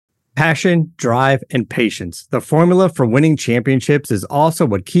Passion, drive, and patience. The formula for winning championships is also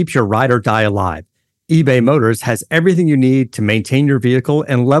what keeps your ride or die alive. eBay Motors has everything you need to maintain your vehicle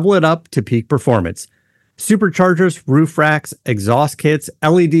and level it up to peak performance. Superchargers, roof racks, exhaust kits,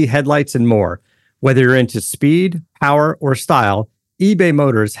 LED headlights, and more. Whether you're into speed, power, or style, eBay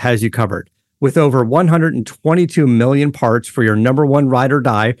Motors has you covered. With over 122 million parts for your number one ride or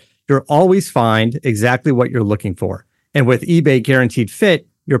die, you'll always find exactly what you're looking for. And with eBay Guaranteed Fit,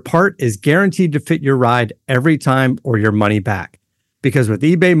 your part is guaranteed to fit your ride every time or your money back. Because with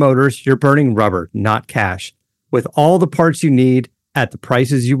eBay Motors, you're burning rubber, not cash. With all the parts you need at the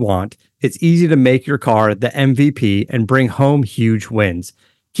prices you want, it's easy to make your car the MVP and bring home huge wins.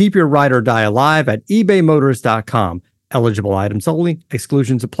 Keep your ride or die alive at ebaymotors.com. Eligible items only.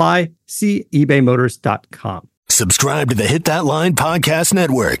 Exclusions apply. See ebaymotors.com. Subscribe to the Hit That Line Podcast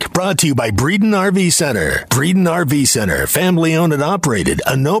Network, brought to you by Breeden RV Center. Breeden RV Center, family owned and operated,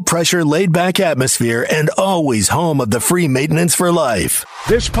 a no-pressure, laid-back atmosphere, and always home of the free maintenance for life.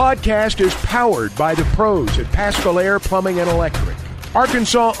 This podcast is powered by the pros at Paschal Air Plumbing and Electric.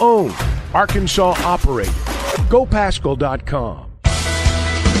 Arkansas owned, Arkansas operated. GoPaschal.com.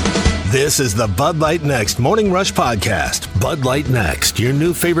 This is the Bud Light Next Morning Rush Podcast. Bud Light Next, your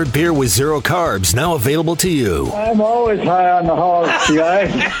new favorite beer with zero carbs, now available to you. I'm always high on the hog,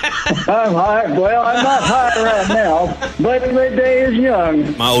 guys. I'm high. Well, I'm not high right now, but my day is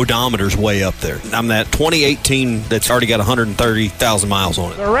young. My odometer's way up there. I'm that 2018 that's already got 130,000 miles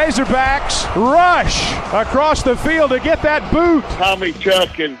on it. The Razorbacks rush across the field to get that boot. Tommy,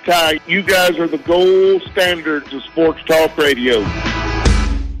 Chuck, and Ty, you guys are the gold standards of sports talk radio.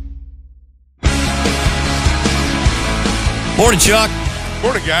 Morning, Chuck.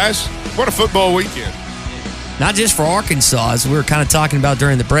 Morning, guys. What a football weekend. Not just for Arkansas, as we were kind of talking about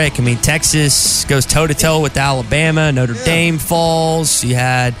during the break. I mean, Texas goes toe-to-toe with Alabama. Notre Dame falls. You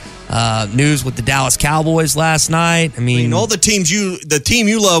had news with the Dallas Cowboys last night. I mean, all the team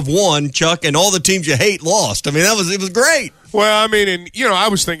you love won, Chuck, and all the teams you hate lost. I mean, it was great. Well, I mean, and I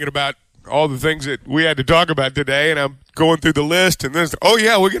was thinking about all the things that we had to talk about today, and I'm going through the list, and this, we're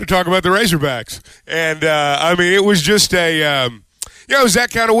going to talk about the Razorbacks. And, I mean, it was just it was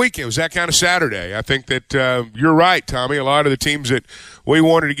that kind of weekend. It was that kind of Saturday. I think that you're right, Tommy. A lot of the teams that we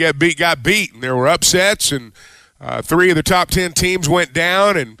wanted to get beat got beat, and there were upsets, and 3 of the top 10 teams went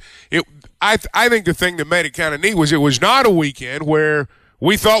down. And I think the thing that made it kind of neat was it was not a weekend where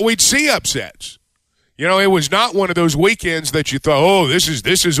we thought we'd see upsets. It was not one of those weekends that you thought,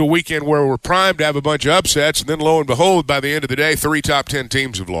 this is a weekend where we're primed to have a bunch of upsets, and then lo and behold, by the end of the day, 3 top 10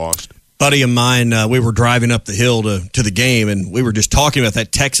 teams have lost. Buddy of mine, we were driving up the hill to the game, and we were just talking about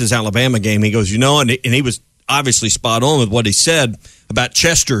that Texas-Alabama game. He goes, and he was obviously spot on with what he said about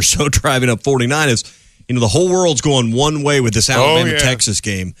Chester. So driving up 49 is, the whole world's going one way with this Alabama-Texas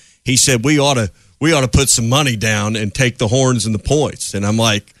game. He said, we ought to put some money down and take the horns and the points. And I'm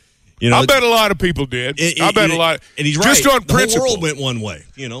like, I bet a lot of people did. I bet a lot. And he's just right. on principle. The whole world went one way,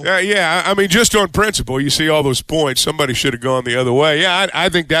 I mean, just on principle, you see all those points. Somebody should have gone the other way. Yeah, I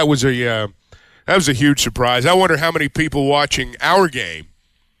think that was a huge surprise. I wonder how many people watching our game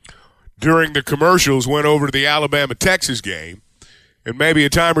during the commercials went over to the Alabama-Texas game, and maybe a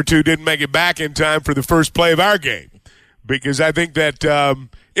time or two didn't make it back in time for the first play of our game, because I think that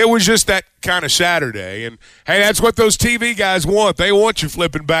it was just that kind of Saturday. And, hey, that's what those TV guys want. They want you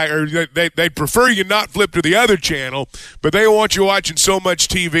flipping back, or they prefer you not flip to the other channel, but they want you watching so much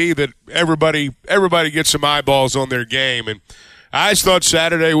TV that everybody gets some eyeballs on their game. And I just thought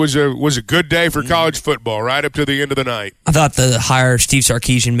Saturday was a good day for college football right up to the end of the night. I thought the hire Steve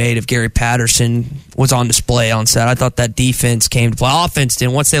Sarkisian made of Gary Patterson was on display on Saturday. I thought that defense came to play. Offense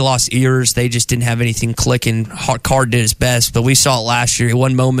didn't. Once they lost Ears, they just didn't have anything clicking. Card did his best, but we saw it last year.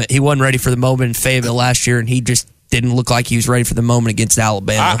 He wasn't ready for the moment in Fayetteville last year, and he just didn't look like he was ready for the moment against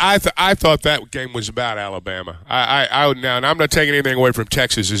Alabama. I thought that game was about Alabama. Now, and I'm not taking anything away from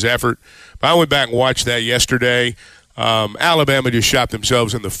Texas's effort, but I went back and watched that yesterday. Alabama just shot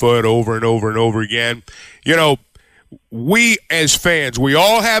themselves in the foot over and over and over again. We as fans, we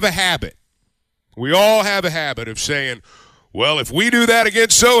all have a habit. We all have a habit of saying, well, if we do that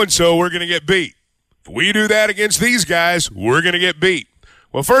against so-and-so, we're going to get beat. If we do that against these guys, we're going to get beat.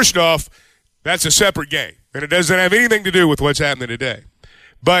 Well, first off, that's a separate game, and it doesn't have anything to do with what's happening today.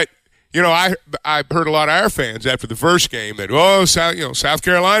 But I heard a lot of our fans after the first game that, South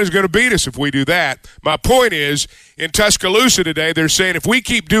Carolina's going to beat us if we do that. My point is, in Tuscaloosa today, they're saying if we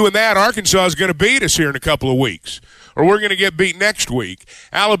keep doing that, Arkansas is going to beat us here in a couple of weeks, or we're going to get beat next week.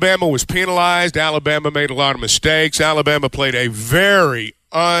 Alabama was penalized. Alabama made a lot of mistakes. Alabama played a very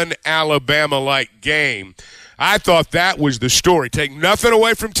un-Alabama-like game. I thought that was the story. Take nothing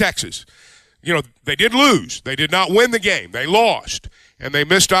away from Texas. You know, they did lose. They did not win the game. They lost, and they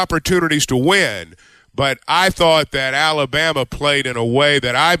missed opportunities to win. But I thought that Alabama played in a way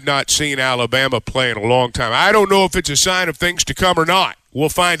that I've not seen Alabama play in a long time. I don't know if it's a sign of things to come or not. We'll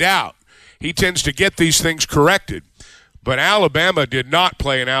find out. He tends to get these things corrected. But Alabama did not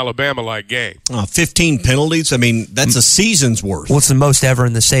play an Alabama-like game. 15 penalties. I mean, that's a season's worth. What's the most ever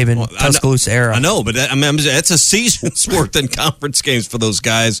in the Saban Tuscaloosa era? I know, but that's a season's worth in conference games for those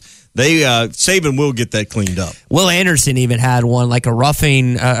guys. Saban will get that cleaned up. Will Anderson even had one, like a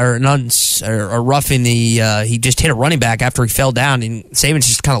roughing he just hit a running back after he fell down, and Saban's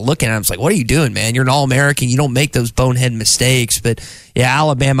just kind of looking at him. It's like, what are you doing, man? You're an All-American. You don't make those bonehead mistakes. But yeah,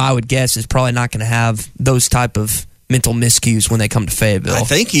 Alabama, I would guess, is probably not going to have those type of mental miscues when they come to Fayetteville. I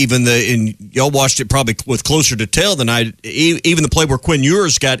think even y'all watched it probably with closer detail than I. Even the play where Quinn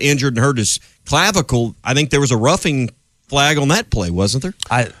Ewers got injured and hurt his clavicle, I think there was a roughing flag on that play, wasn't there?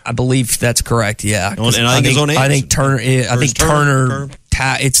 I believe that's correct. Yeah, and I think it was on Anderson. I think Turner.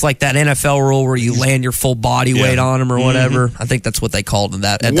 It's like that NFL rule where you land your full body weight on him or whatever. Mm-hmm. I think that's what they called it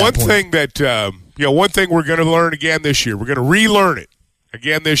that. One thing we're going to learn again this year. We're going to relearn it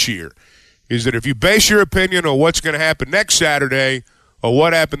again this year. Is that if you base your opinion on what's going to happen next Saturday or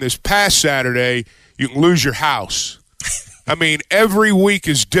what happened this past Saturday, you can lose your house. I mean, every week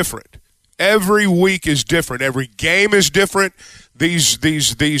is different. Every week is different. Every game is different. These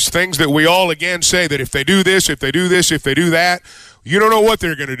things that we all, again, say that if they do this, if they do this, if they do that, you don't know what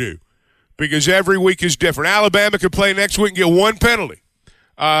they're going to do because every week is different. Alabama could play next week and get 1 penalty.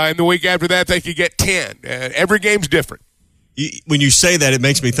 And the week after that, they could get 10. Every game's different. When you say that, it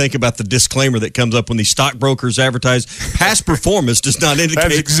makes me think about the disclaimer that comes up when these stockbrokers advertise past performance does not indicate.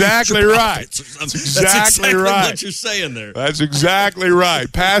 That's exactly right. That's exactly right. What you're saying there. That's exactly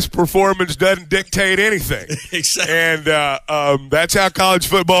right. Past performance doesn't dictate anything. Exactly. And that's how college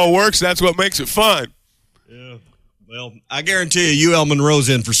football works. That's what makes it fun. Yeah. Well, I guarantee you, UL Monroe's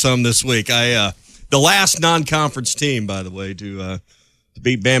in for some this week. The last non-conference team, by the way, to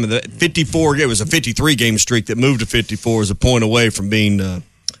beat Bama. The 54. It was a 53-game streak that moved to 54. Was a point away from being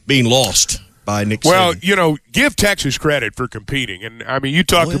lost by Nick Saban. Well, give Texas credit for competing. And, I mean, you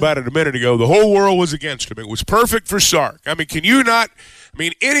talked about it a minute ago. The whole world was against him. It was perfect for Sark. I mean, can you not – I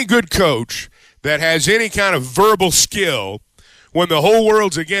mean, any good coach that has any kind of verbal skill, when the whole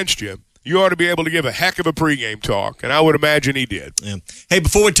world's against you, you ought to be able to give a heck of a pregame talk. And I would imagine he did. Yeah. Hey,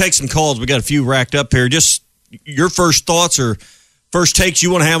 before we take some calls, we got a few racked up here. Just your first thoughts or – first takes you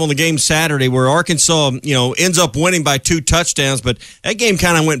want to have on the game Saturday where Arkansas, ends up winning by 2 touchdowns, but that game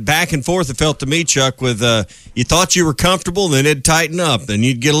kind of went back and forth, it felt to me, Chuck, with you thought you were comfortable, then it'd tighten up. Then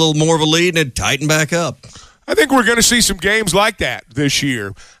you'd get a little more of a lead, and it'd tighten back up. I think we're going to see some games like that this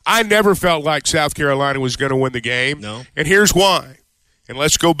year. I never felt like South Carolina was going to win the game, no. And here's why. And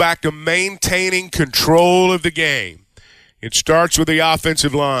let's go back to maintaining control of the game. It starts with the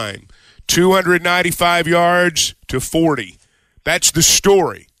offensive line, 295 yards to 40. That's the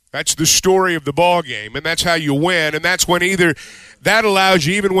story. That's the story of the ball game, and that's how you win. And that's when that allows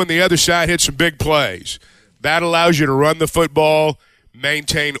you, even when the other side hits some big plays, that allows you to run the football,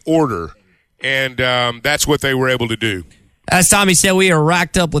 maintain order, and that's what they were able to do. As Tommy said, we are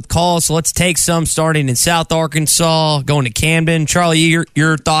racked up with calls, so let's take some starting in South Arkansas, going to Camden. Charlie,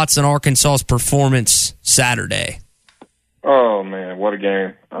 your thoughts on Arkansas's performance Saturday? Oh, man, what a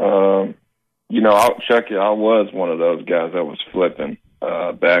game. Chuck, I was one of those guys that was flipping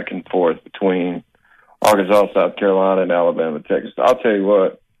back and forth between Arkansas, South Carolina, and Alabama, Texas. I'll tell you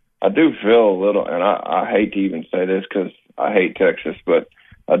what, I do feel a little, and I hate to even say this because I hate Texas, but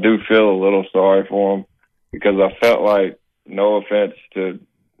I do feel a little sorry for them because I felt like, no offense to,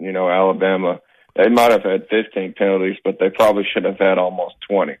 Alabama, they might have had 15 penalties, but they probably should have had almost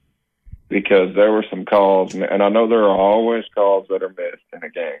 20 because there were some calls, and I know there are always calls that are missed in a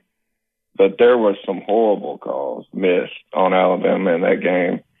game. But there was some horrible calls missed on Alabama in that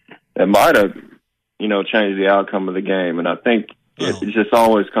game that might have, changed the outcome of the game. And I think it just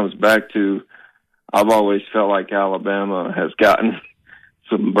always comes back to I've always felt like Alabama has gotten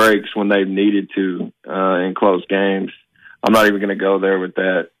some breaks when they've needed to in close games. I'm not even going to go there with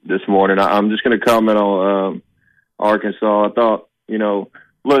that this morning. I'm just going to comment on Arkansas. I thought,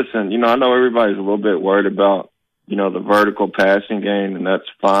 listen, I know everybody's a little bit worried about, the vertical passing game, and that's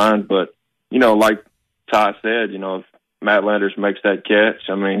fine. But, like Ty said, if Matt Landers makes that catch,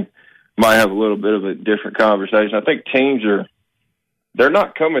 might have a little bit of a different conversation. I think teams they're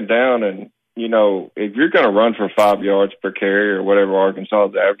not coming down and, if you're going to run for 5 yards per carry or whatever Arkansas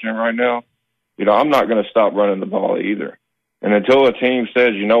is averaging right now, I'm not going to stop running the ball either. And until a team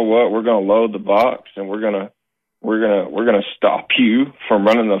says, you know what, we're going to load the box and we're going to we're gonna stop you from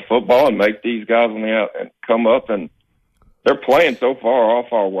running the football and make these guys on the out and come up, and they're playing so far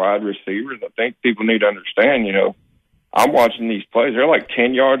off our wide receivers. I think people need to understand, I'm watching these plays. They're like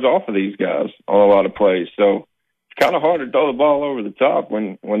 10 yards off of these guys on a lot of plays. So it's kind of hard to throw the ball over the top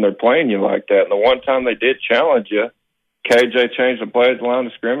when they're playing you like that. And the one time they did challenge you, KJ changed the play at the line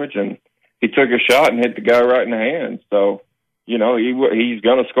of scrimmage, and he took a shot and hit the guy right in the hand. So, he's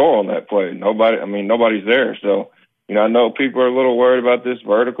going to score on that play. Nobody's there. So, I know people are a little worried about this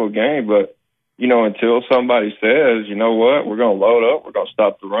vertical game, but, until somebody says, you know what, we're going to load up, we're going to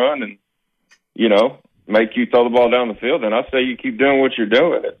stop the run and, make you throw the ball down the field, then I say you keep doing what you're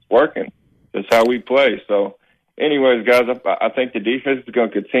doing. It's working. That's how we play. So, anyways, guys, I think the defense is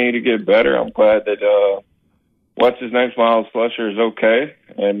going to continue to get better. I'm glad that what's his name, Miles Fletcher, is okay,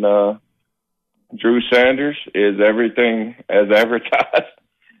 and Drew Sanders is everything as advertised.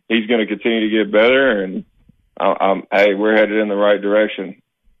 He's going to continue to get better, and hey, we're headed in the right direction.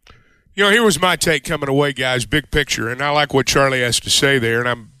 Here was my take coming away, guys, big picture, and I like what Charlie has to say there, and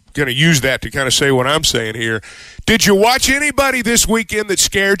I'm going to use that to kind of say what I'm saying here. Did you watch anybody this weekend that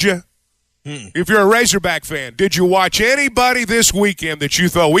scared you? If you're a Razorback fan, did you watch anybody this weekend that you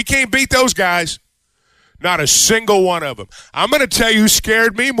thought, we can't beat those guys? Not a single one of them. I'm going to tell you who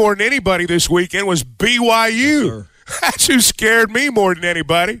scared me more than anybody this weekend was BYU. Yes, that's who scared me more than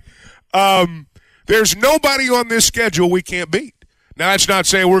anybody. There's nobody on this schedule we can't beat. Now, that's not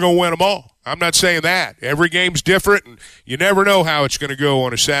saying we're going to win them all. I'm not saying that. Every game's different, and you never know how it's going to go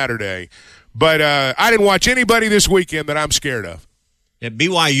on a Saturday. But I didn't watch anybody this weekend that I'm scared of. Yeah,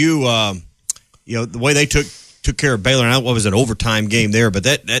 BYU, the way they took care of Baylor, and what was an overtime game there, but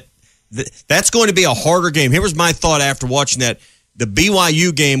that's going to be a harder game. Here was my thought after watching that. The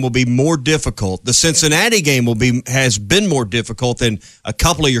BYU game will be more difficult. The Cincinnati game has been more difficult than a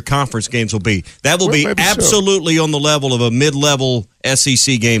couple of your conference games will be. That will be absolutely on the level of a mid-level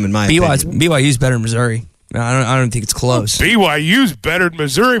SEC game, in my opinion. BYU's better than Missouri. I don't think it's close. BYU's better than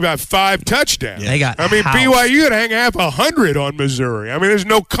Missouri by 5 touchdowns. Yeah. They got BYU would hang half 100 on Missouri. There's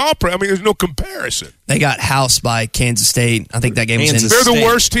no there's no comparison. They got housed by Kansas State. I think that game was in. They're the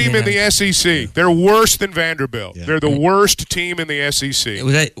worst team in the SEC. They're worse than Vanderbilt. Yeah. They're the worst team in the SEC.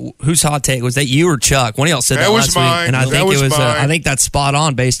 Whose hot take was that? You or Chuck? One of y'all said that last mine. Week, and I think it was. I think that's spot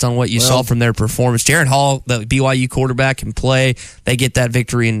on based on what you saw from their performance. Jaron Hall, the BYU quarterback, can play. They get that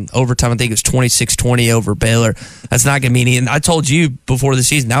victory in overtime. I think it was 26-20 over Baylor. That's not going to mean anything. I told you before the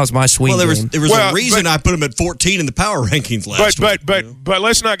season that was my swing game. There was a reason I put them at 14 in the power rankings last week. But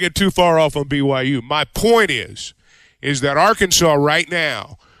let's not get too far off on BYU. My point is that Arkansas right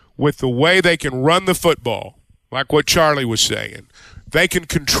now, with the way they can run the football, like what Charlie was saying, they can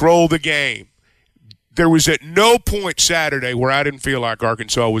control the game. There was at no point Saturday where I didn't feel like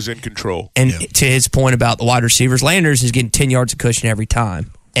Arkansas was in control. And to his point about the wide receivers, Landers is getting 10 yards of cushion every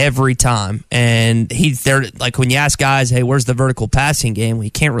time. And they're like, when you ask guys, hey, where's the vertical passing game? Well,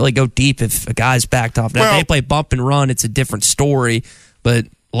 you can't really go deep if a guy's backed off. Now, if they play bump and run, it's a different story. But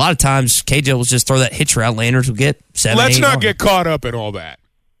a lot of times, KJ will just throw that hitch route. Landers will get 7. Let's not get caught up in all that.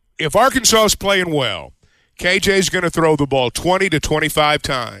 If Arkansas is playing well, KJ's going to throw the ball 20 to 25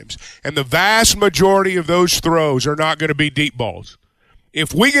 times, and the vast majority of those throws are not going to be deep balls.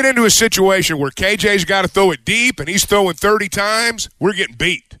 If we get into a situation where KJ's got to throw it deep and he's throwing 30 times, we're getting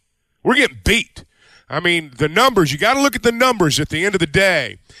beat. We're getting beat. The numbers, you got to look at the numbers at the end of the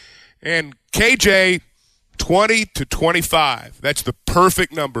day. And KJ, 20 to 25. That's the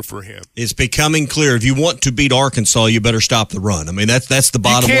perfect number for him. It's becoming clear. If you want to beat Arkansas, you better stop the run. That's the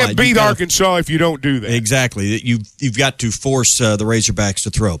bottom line. You can't beat Arkansas if you don't do that. Exactly. You've got to force the Razorbacks to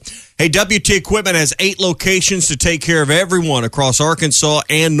throw. Hey, WT Equipment has 8 locations to take care of everyone across Arkansas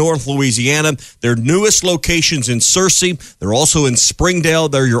and North Louisiana. Their newest locations in Searcy. They're also in Springdale.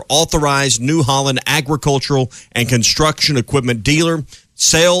 They're your authorized New Holland agricultural and construction equipment dealer.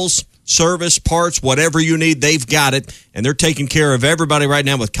 Sales, service, parts, whatever you need, they've got it. And they're taking care of everybody right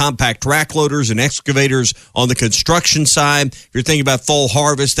now with compact track loaders and excavators on the construction side. If you're thinking about fall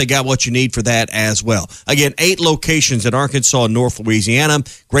harvest, they got what you need for that as well. Again, 8 locations in Arkansas and North Louisiana.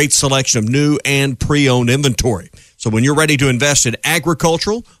 Great selection of new and pre-owned inventory. So when you're ready to invest in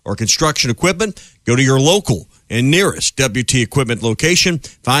agricultural or construction equipment, go to your local and nearest WT Equipment location.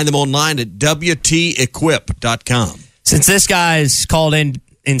 Find them online at WTEquip.com. Since this guy's called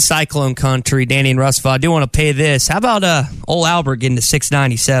in Cyclone Country, Danny and Russell, I do want to pay this. How about old Albert getting to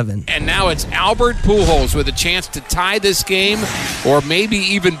 697? And now it's Albert Pujols with a chance to tie this game, or maybe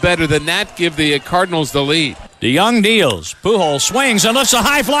even better than that, give the Cardinals the lead. DeYoung deals. Pujols swings and lifts a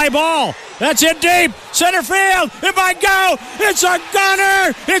high fly ball. That's it deep. Center field. It might go. It's a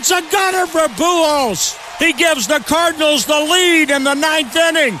gunner. It's a gunner for Pujols. He gives the Cardinals the lead in the 9th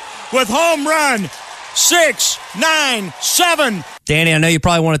inning with home run 6, 9, 7. Danny, I know you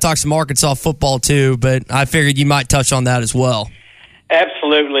probably want to talk some Arkansas football too, but I figured you might touch on that as well.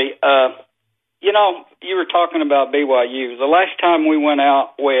 Absolutely. You were talking about BYU. The last time we went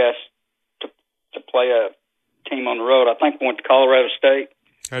out west to play a team on the road, I think we went to Colorado State.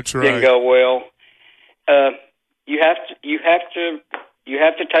 That's right. Didn't go well. You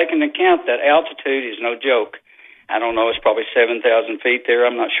have to take into account that altitude is no joke. I don't know, it's probably 7,000 feet there.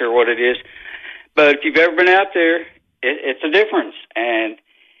 I'm not sure what it is. But if you've ever been out there, it's a difference, and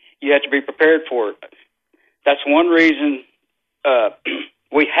you have to be prepared for it. That's one reason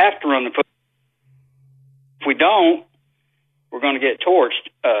we have to run the football. If we don't, we're going to get torched.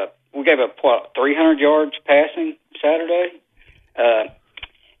 We gave up, 300 yards passing Saturday?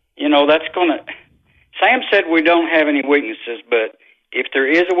 That's going to... Sam said we don't have any weaknesses, but if there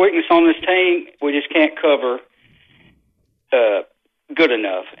is a weakness on this team, we just can't cover good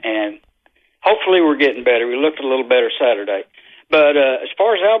enough. And hopefully we're getting better. We looked a little better Saturday. But as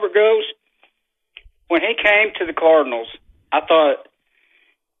far as Albert goes, when he came to the Cardinals, I thought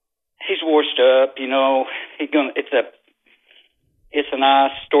he's washed up. It's a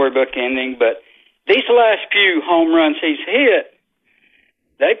nice storybook ending. But these last few home runs he's hit,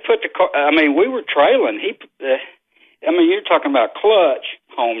 they put we were trailing. You're talking about clutch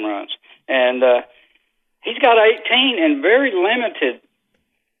home runs, and he's got 18 and very limited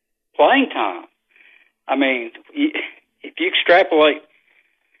playing time. If you extrapolate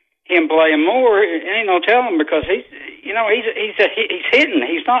him playing more, it ain't no telling, because he's hitting.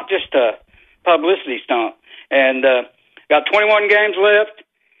 He's not just a publicity stunt. And got 21 games left.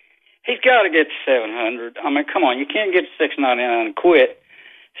 He's got to get to 700. Come on, you can't get to 699 and quit.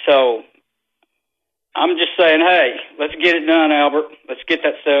 So I'm just saying, hey, let's get it done, Albert. Let's get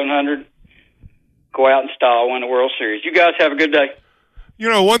that 700. Go out in style, win the World Series. You guys have a good day.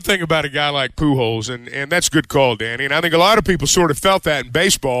 One thing about a guy like Pujols, and that's a good call, Danny, and I think a lot of people sort of felt that in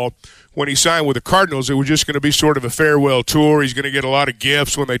baseball when he signed with the Cardinals. It was just going to be sort of a farewell tour. He's going to get a lot of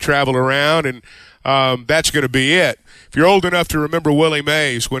gifts when they travel around, and that's going to be it. If you're old enough to remember Willie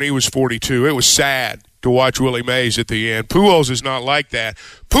Mays when he was 42, it was sad to watch Willie Mays at the end. Pujols is not like that.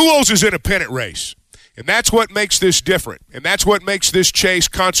 Pujols is in a pennant race, and that's what makes this different, and that's what makes this chase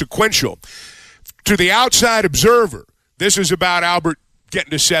consequential. To the outside observer, this is about Albert getting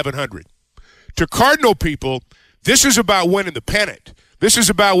to 700. To Cardinal people, this is about winning the pennant. This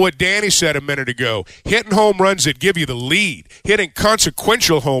is about what Danny said a minute ago, hitting home runs that give you the lead, hitting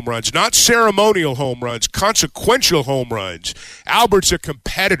consequential home runs, not ceremonial home runs, consequential home runs. Albert's a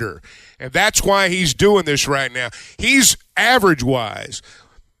competitor, and that's why he's doing this right now. He's, average-wise,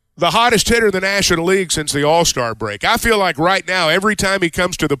 the hottest hitter in the National League since the All-Star break. I feel like right now, every time he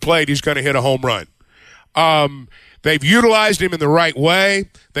comes to the plate, he's going to hit a home run. They've utilized him in the right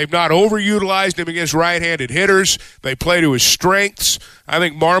way. They've not overutilized him against right-handed hitters. They play to his strengths. I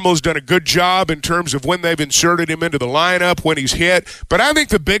think Marmol's done a good job in terms of when they've inserted him into the lineup, when he's hit. But I think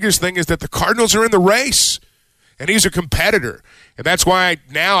the biggest thing is that the Cardinals are in the race, and he's a competitor. And that's why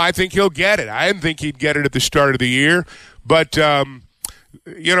now I think he'll get it. I didn't think he'd get it at the start of the year. But,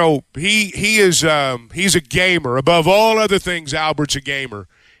 he's a gamer. Above all other things, Albert's a gamer.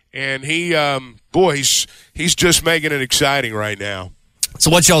 And he's just making it exciting right now. So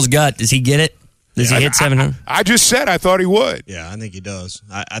what's y'all's gut? Does he get it? Does he hit 700? I just said I thought he would. Yeah, I think he does.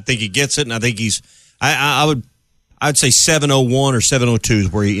 I think he gets it, and I think he's I'd say 701 or 702 is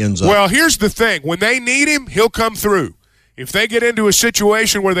where he ends up. Well, here's the thing. When they need him, he'll come through. If they get into a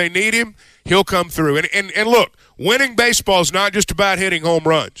situation where they need him, he'll come through. And look, winning baseball is not just about hitting home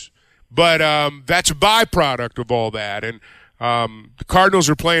runs, but that's a byproduct of all that. And the Cardinals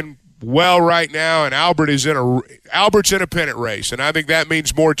are playing well right now, and Albert's in a pennant race, and I think that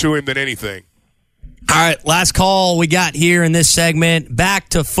means more to him than anything. All right, last call we got here in this segment. Back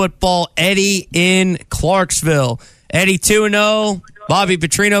to football. Eddie in Clarksville. Eddie 2-0. Bobby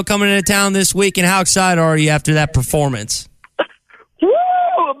Petrino coming into town this week, and how excited are you after that performance? Woo!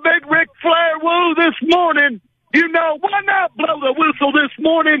 A big Ric Flair woo this morning. Why not blow the whistle this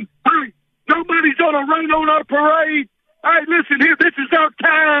morning? Hey, nobody's going to rain on our parade. Hey, listen here, this is our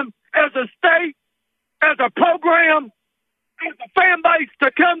time as a state, as a program, as a fan base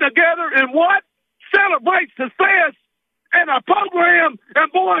to come together and what? Celebrate success and a program.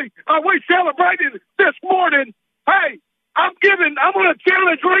 And boy, are we celebrating this morning. Hey, I'm going to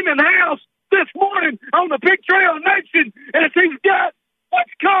challenge Raymond House this morning on the Big Trail Nation as he's got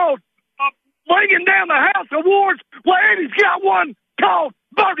what's called Bringing Down the House Awards. Well, Eddie's got one called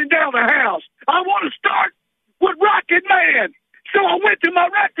Burning Down the House. I want to start with Rocket Man. So I went to my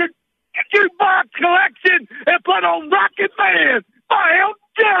record jukebox collection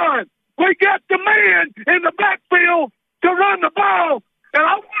run. We got the man in the backfield to run the ball. And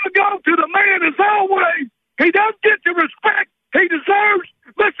I want to go to the man as always. He doesn't get the respect he deserves.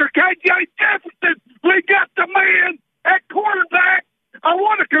 Mr. KJ Jefferson, we got the man at quarterback. I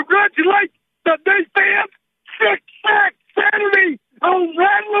want to congratulate the defense. 6 sacks Saturday on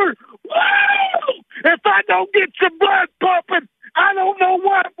Rattler. Woo! If I don't get some blood pumping, I don't know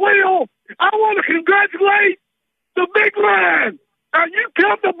what will. I want to congratulate the big line. Now, you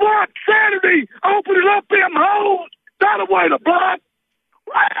come to block Saturday, opening up them holes. Not a way to block.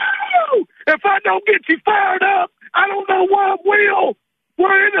 Woo! If I don't get you fired up, I don't know what will.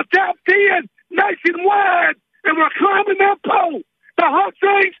 We're in the top 10 nationwide, and we're climbing that pole. The Hawks,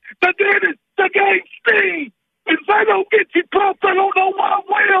 the Dennis, the game speed. If I don't get you pumped, I don't know what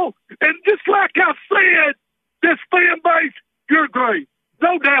will. And just like I said, this fan base, you're great.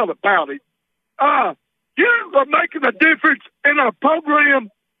 No doubt about it. You are making a difference in our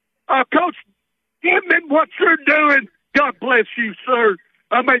program. Coach Inman, what you're doing, God bless you, sir.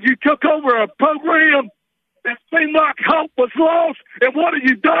 I mean, you took over a program that seemed like hope was lost, and what have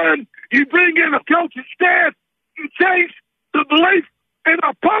you done? You bring in a coaching staff, you change the belief in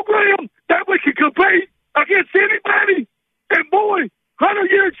our program that we can compete against anybody. And boy,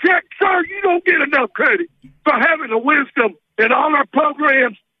 100-year check, sir, you don't get enough credit for having the wisdom in all our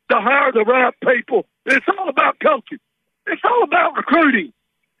programs to hire the right people. It's all about coaching. It's all about recruiting.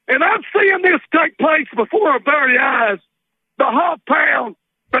 And I'm seeing this take place before our very eyes. The Hawk Pound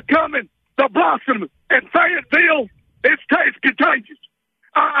becoming the Blossom in Fayetteville. It's contagious.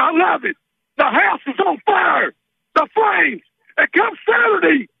 I love it. The house is on fire. The flames. And come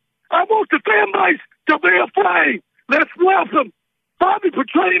Saturday, I want the fan base to be aflame. Let's welcome Bobby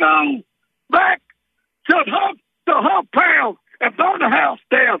Petrino back to the Hawk Pound and burn the house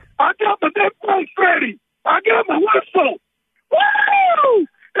down. I got my neck face ready. I got my whistle. Woo!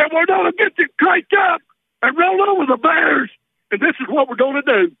 And we're going to get you cranked up and roll over the Bears. And this is what we're going to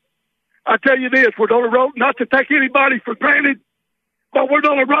do. I tell you this, we're going to roll, not to take anybody for granted, but we're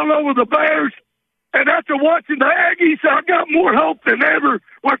going to roll over the Bears. And after watching the Aggies, I got more hope than ever.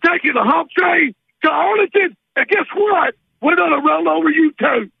 We're taking the Hawk train to Arlington, and guess what? We're going to roll over you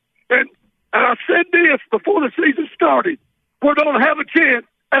too. And I said this before the season started. We're going to have a chance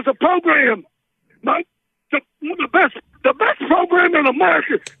as a program, the best program in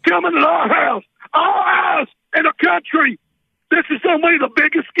America coming to our house. All eyes in the country. This is going to be the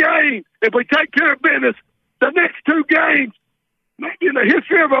biggest game. If we take care of business, the next 2 games, maybe in the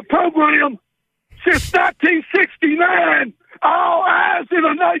history of our program, since 1969, all eyes in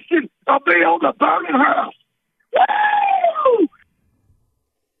the nation will be on the burning house. Woo!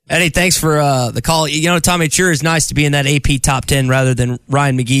 Eddie, thanks for the call. You know, Tommy, it sure is nice to be in that AP top 10 rather than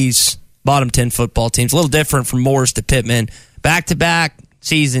Ryan McGee's bottom 10 football teams. A little different from Morris to Pittman. Back-to-back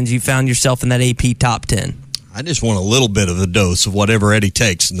seasons, you found yourself in that AP top 10. I just want a little bit of the dose of whatever Eddie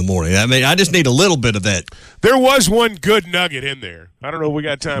takes in the morning. I mean, I just need a little bit of that. There was one good nugget in there. I don't know if we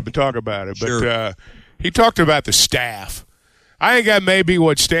got time to talk about it, but sure. He talked about the staff. I think that may be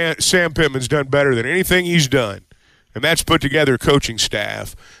what Sam Pittman's done better than anything he's done, and that's put together a coaching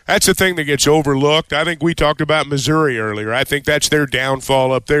staff. That's the thing that gets overlooked. I think we talked about Missouri earlier. I think that's their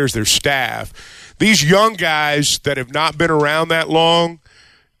downfall up there is their staff. These young guys that have not been around that long,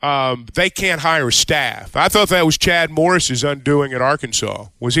 they can't hire a staff. I thought that was Chad Morris's undoing at Arkansas.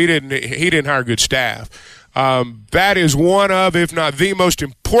 Was he didn't hire good staff. That is one of, if not the most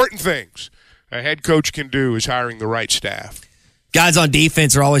important things a head coach can do is hiring the right staff. Guys on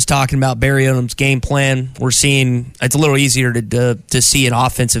defense are always talking about Barry Odom's game plan. We're seeing it's a little easier to see an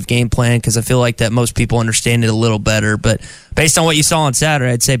offensive game plan because I feel like that most people understand it a little better. But based on what you saw on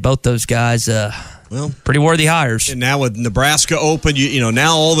Saturday, I'd say both those guys, pretty worthy hires. And now with Nebraska open, you know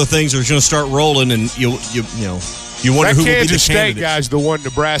now all the things are going to start rolling, and you wonder who will be the Kansas State candidates. guy's the one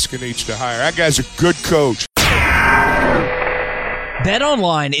Nebraska needs to hire. That guy's a good coach.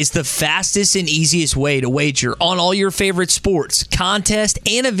 BetOnline is the fastest and easiest way to wager on all your favorite sports, contests,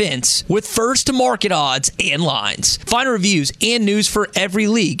 and events with first-to-market odds and lines. Find reviews and news for every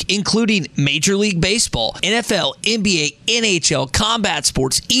league, including Major League Baseball, NFL, NBA, NHL, combat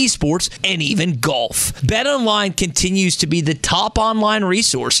sports, esports, and even golf. BetOnline continues to be the top online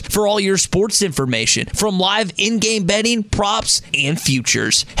resource for all your sports information, from live in-game betting, props, and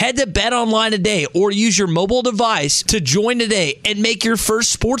futures. Head to BetOnline today or use your mobile device to join today and make your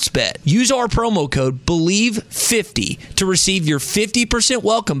first sports bet. Use our promo code BELIEVE50 to receive your 50%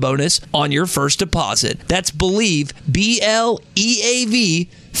 welcome bonus on your first deposit. That's BELIEVE, BLEAV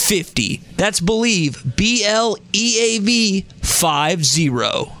 50. That's BELIEVE, BLEAV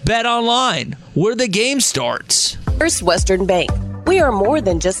 50. Bet online, where the game starts. First Western Bank. We are more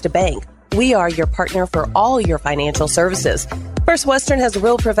than just a bank. We are your partner for all your financial services. First Western has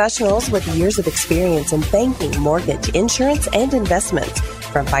real professionals with years of experience in banking, mortgage, insurance, and investments.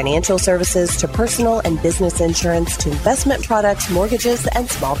 From financial services to personal and business insurance to investment products, mortgages, and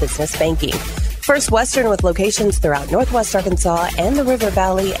small business banking. First Western with locations throughout Northwest Arkansas and the River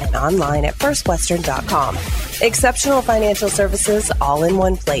Valley and online at firstwestern.com. Exceptional financial services all in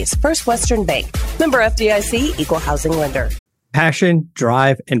one place. First Western Bank. Member FDIC, Equal Housing Lender. Passion,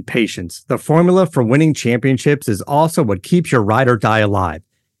 drive, and patience. The formula for winning championships is also what keeps your ride or die alive.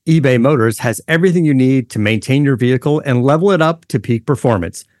 eBay Motors has everything you need to maintain your vehicle and level it up to peak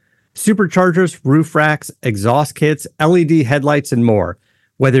performance. Superchargers, roof racks, exhaust kits, LED headlights, and more.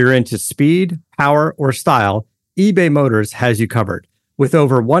 Whether you're into speed, power, or style, eBay Motors has you covered. With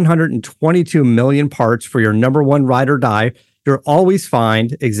over 122 million parts for your number one ride or die, you'll always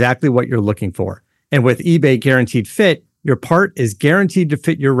find exactly what you're looking for. And with eBay Guaranteed Fit, your part is guaranteed to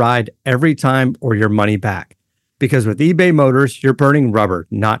fit your ride every time or your money back. Because with eBay Motors, you're burning rubber,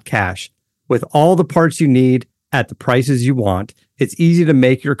 not cash. With all the parts you need at the prices you want, it's easy to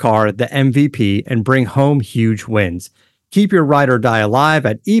make your car the MVP and bring home huge wins. Keep your ride or die alive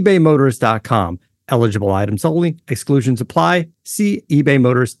at ebaymotors.com. Eligible items only. Exclusions apply. See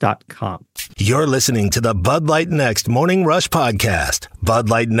ebaymotors.com. You're listening to the Bud Light Next Morning Rush Podcast. Bud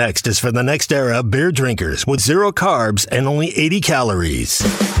Light Next is for the next era beer drinkers with 0 carbs and only 80 calories.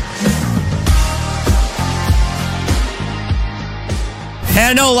 Hey,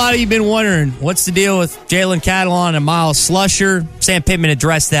 I know a lot of you have been wondering, what's the deal with Jalen Catalon and Miles Slusher? Sam Pittman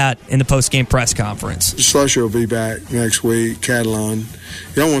addressed that in the post-game press conference. Slusher will be back next week, Catalon.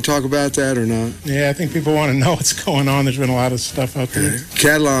 Y'all want to talk about that or not? Yeah, I think people want to know what's going on. There's been a lot of stuff out there.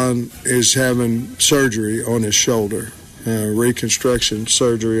 Catalon is having surgery on his shoulder, reconstruction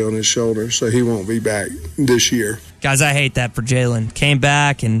surgery on his shoulder, so he won't be back this year. Guys, I hate that for Jalen. Came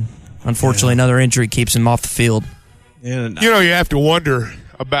back, and unfortunately another injury keeps him off the field. And, you have to wonder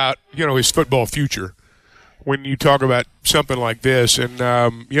about, his football future when you talk about something like this. And,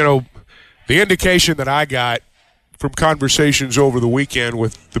 the indication that I got from conversations over the weekend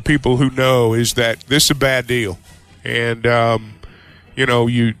with the people who know is that this is a bad deal. And,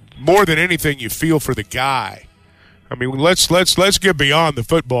 you more than anything, you feel for the guy. I mean, let's get beyond the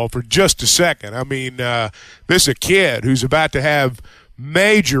football for just a second. I mean, this is a kid who's about to have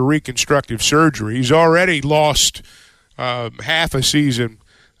major reconstructive surgery. He's already lost half a season.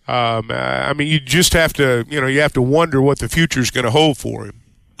 You just have to, you have to wonder what the future is going to hold for him.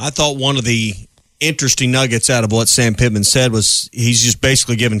 I thought one of the interesting nuggets out of what Sam Pittman said was he's just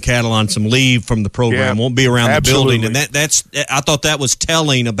basically giving Catalon some leave from the program, won't be around the building, and that's I thought that was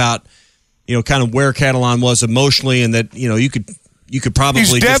telling about kind of where Catalon was emotionally, and that you could probably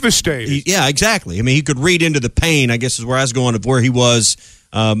he's devastated. Yeah, exactly. I mean, he could read into the pain, I guess is where I was going, of where he was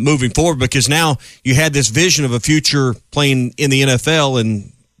moving forward, because now you had this vision of a future playing in the NFL,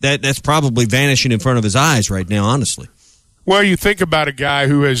 and that's probably vanishing in front of his eyes right now, honestly. Well, you think about a guy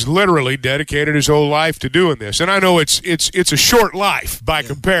who has literally dedicated his whole life to doing this, and I know it's a short life by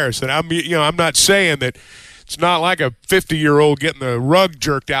comparison. I'm not saying that it's not like a 50-year-old getting the rug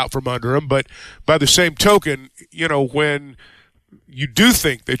jerked out from under him, but by the same token, when you do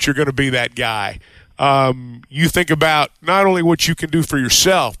think that you're going to be that guy, you think about not only what you can do for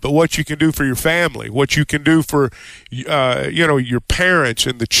yourself, but what you can do for your family, what you can do for, your parents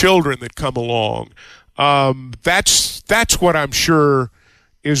and the children that come along. That's what I'm sure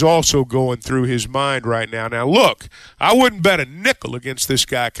is also going through his mind right now. Now, look, I wouldn't bet a nickel against this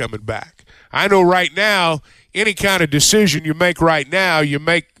guy coming back. I know right now, any kind of decision you make right now, you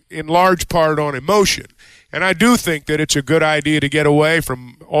make in large part on emotion. And I do think that it's a good idea to get away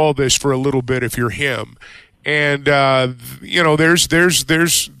from all this for a little bit if you're him. And, there's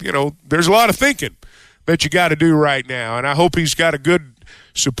a lot of thinking that you got to do right now. And I hope he's got a good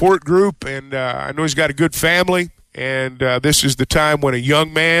support group, and I know he's got a good family. And this is the time when a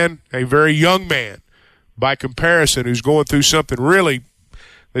young man, a very young man, by comparison, who's going through something really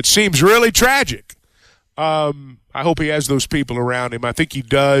that seems really tragic. I hope he has those people around him. I think he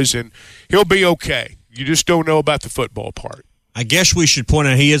does, and he'll be okay. You just don't know about the football part. I guess we should point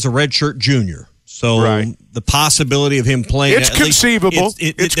out he is a redshirt junior. So the possibility of him playing, it's conceivable.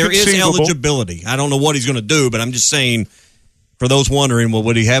 There is eligibility. I don't know what he's going to do, but I'm just saying, for those wondering, well,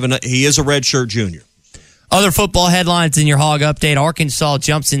 would he have? He is a redshirt junior. Other football headlines in your Hog Update: Arkansas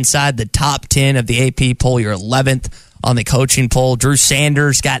jumps inside the top 10 of the AP poll. You're 11th on the coaching poll. Drew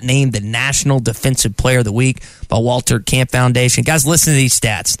Sanders got named the National Defensive Player of the Week by Walter Camp Foundation. Guys, listen to these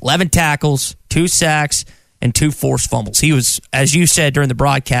stats: 11 tackles, 2 sacks, and 2 forced fumbles. He was, as you said during the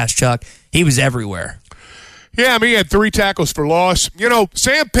broadcast, Chuck, he was everywhere. Yeah, I mean, he had 3 tackles for loss. You know,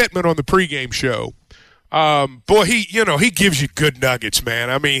 Sam Pittman on the pregame show, boy, he gives you good nuggets, man.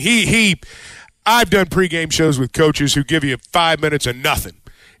 I mean, I've done pregame shows with coaches who give you 5 minutes of nothing.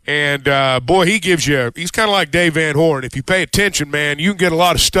 And, boy, he's kind of like Dave Van Horn. If you pay attention, man, you can get a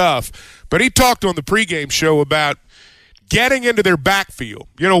lot of stuff. But he talked on the pregame show about getting into their backfield.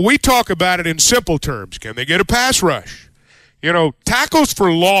 You know, we talk about it in simple terms. Can they get a pass rush? You know, tackles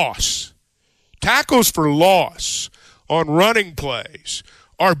for loss on running plays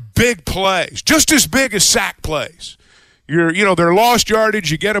are big plays, just as big as sack plays. They're lost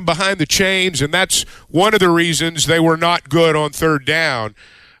yardage. You get them behind the chains, and that's one of the reasons they were not good on third down.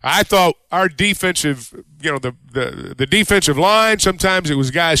 I thought our defensive, the defensive line, sometimes it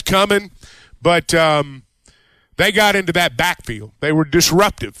was guys coming, but they got into that backfield. They were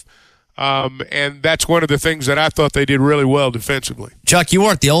disruptive. And that's one of the things that I thought they did really well defensively. Chuck, you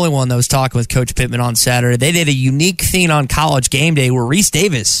weren't the only one that was talking with Coach Pittman on Saturday. They did a unique thing on College Game Day where Reese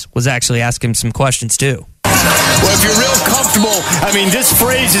Davis was actually asking him some questions too. Well, if you're real comfortable, I mean, this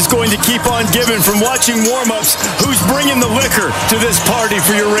phrase is going to keep on giving from watching warm-ups. Who's bringing the liquor to this party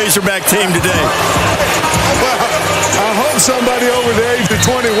for your Razorback team today? Well, I hope somebody over the age of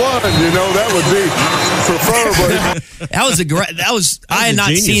 21, that would be preferable. I had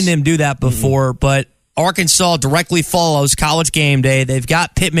not seen them do that before, but Arkansas directly follows College Game Day. They've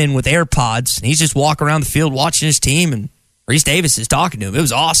got Pittman with AirPods, and he's just walking around the field watching his team, and Reese Davis is talking to him. It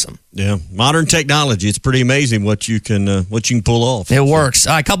was awesome. Yeah, modern technology. It's pretty amazing what you can pull off. It works.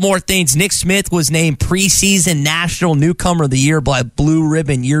 All right, a couple more things. Nick Smith was named preseason National Newcomer of the Year by Blue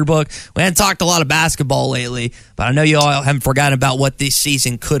Ribbon Yearbook. We haven't talked a lot of basketball lately, but I know you all haven't forgotten about what this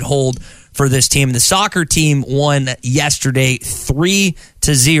season could hold for this team. The soccer team won yesterday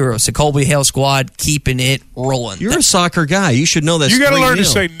 3-0. So Colby Hale squad keeping it rolling. You're a soccer guy. You should know that. You got to learn to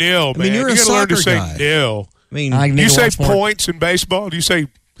say nil, man. I mean, you're a soccer guy. Nil. I mean, do you say points in baseball? Do you say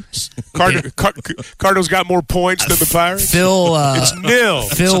Cardinals got more points than the Pirates? It's nil.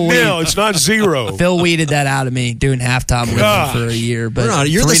 It's not 0. Phil weeded that out of me doing halftime with him for a year. But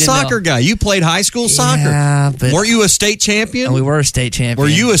you're the soccer guy. You played high school soccer. Yeah, but weren't you a state champion? We were a state champion. Were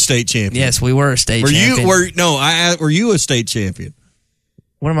you a state champion? Yes, we were a state champion. Were you a state champion?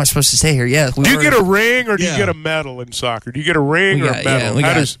 What am I supposed to say here? Yeah. Do you get a ring or do you get a medal in soccer? Do you get a ring or a medal? Yeah, we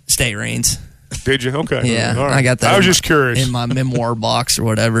got state rings. Did you? Okay. Yeah, right. I got that. I was just curious. In my memoir box or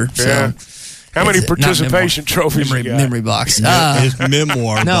whatever. Yeah. So, how many participation trophies you got? Memory box. His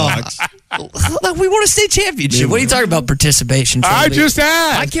memoir box. We won a state championship. What are you talking about participation trophy? I just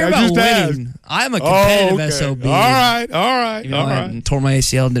asked. I care about winning. I'm a competitive SOB. All right. I tore my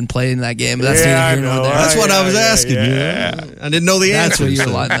ACL and didn't play in that game. But that's neither here nor there. That's what I was asking you. I didn't know the answer. That's what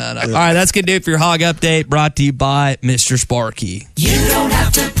you're lining that up. All right, that's going to do it for your Hog Update, brought to you by Mr. Sparky. You don't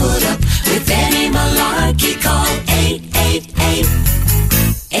have to put up with any malarkey. Call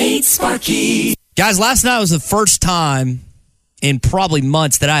 888-8-SPARKY. Guys, last night was the first time in probably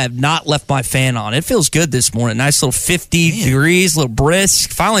months that I have not left my fan on. It feels good this morning. Nice little 50 degrees, a little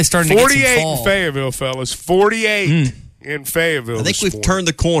brisk. Finally starting to get some fall. 48 in Fayetteville, fellas. 48 in Fayetteville. I think we've turned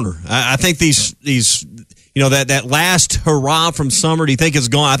the corner. I think these that last hurrah from summer, do you think it's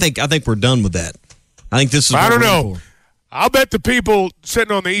gone? I think we're done with that. I think this is I what don't we're know. in for. I'll bet the people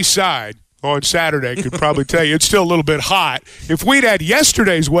sitting on the east side on Saturday could probably tell you it's still a little bit hot. If we'd had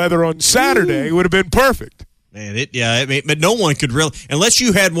yesterday's weather on Saturday, it would have been perfect. Man, but no one could really, unless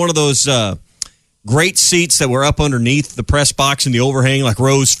you had one of those great seats that were up underneath the press box in the overhang, like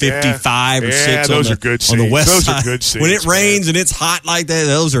rows 55 or 6 those are good seats. On the west those side. Are good seats. When it rains and it's hot like that,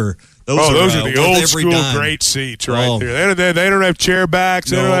 those are the old school great seats right there. They don't have chair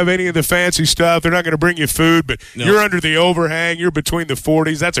backs. They don't have any of the fancy stuff. They're not going to bring you food, but you're under the overhang. You're between the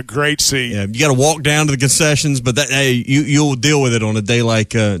 40s. That's a great seat. Yeah, you got to walk down to the concessions, but you'll deal with it on a day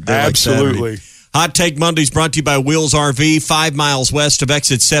like absolutely. Like Saturday. Hot Take Mondays brought to you by Wheels RV, 5 miles west of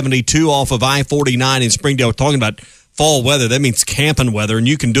exit 72 off of I-49 in Springdale. We're talking about fall weather. That means camping weather, and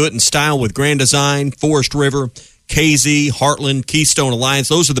you can do it in style with Grand Design, Forest River, KZ, Heartland, Keystone Alliance.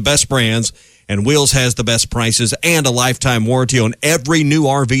 Those are the best brands, and Wheels has the best prices and a lifetime warranty on every new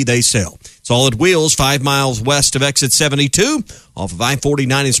RV they sell. It's all at Wheels, 5 miles west of exit 72 off of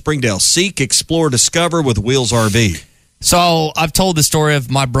I-49 in Springdale. Seek, explore, discover with Wheels RV. So I've told the story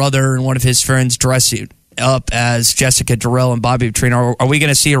of my brother and one of his friends dressing up as Jessica Durrell and Bobby Petrino. Are we going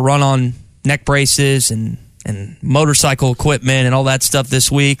to see a run on neck braces and motorcycle equipment and all that stuff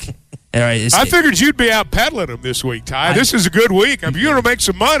this week? I figured you'd be out peddling them this week, Ty. This is a good week. If you're going to make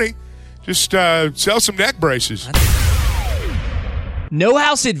some money, just sell some neck braces. No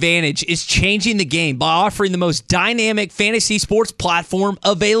House Advantage is changing the game by offering the most dynamic fantasy sports platform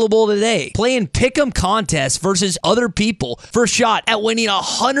available today. Play in pick'em contests versus other people for a shot at winning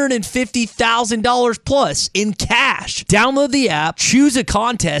 $150,000 plus in cash. Download the app, choose a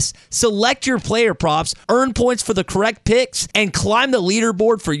contest, select your player props, earn points for the correct picks, and climb the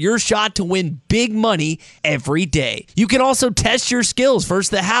leaderboard for your shot to win big money every day. You can also test your skills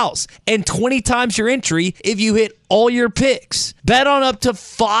versus the house and 20 times your entry if you hit all your picks. Bet on up to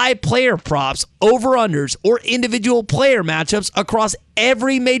 5 player props, over-unders, or individual player matchups across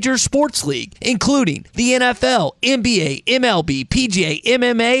every major sports league, including the NFL, NBA, MLB, PGA,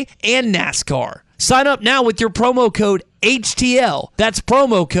 MMA, and NASCAR. Sign up now with your promo code HTL. That's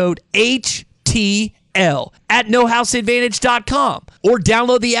promo code HTL at nohouseadvantage.com, or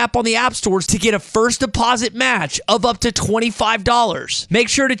download the app on the app stores to get a first deposit match of up to $25. Make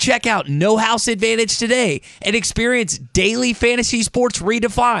sure to check out No House Advantage today and experience daily fantasy sports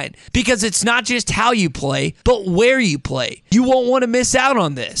redefined, because it's not just how you play, but where you play. You won't want to miss out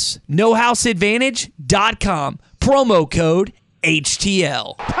on this. nohouseadvantage.com, promo code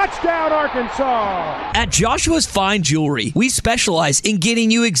HTL. Touchdown, Arkansas! At Joshua's Fine Jewelry, we specialize in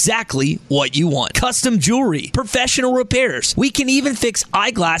getting you exactly what you want. Custom jewelry, professional repairs. We can even fix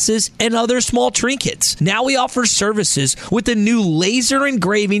eyeglasses and other small trinkets. Now we offer services with a new laser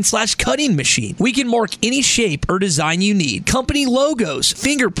engraving / cutting machine. We can mark any shape or design you need. Company logos,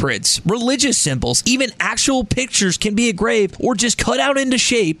 fingerprints, religious symbols, even actual pictures can be engraved or just cut out into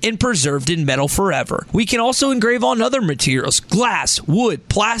shape and preserved in metal forever. We can also engrave on other materials, glass, wood,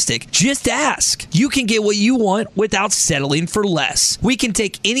 plastic. Just ask. You can get what you want without settling for less. We can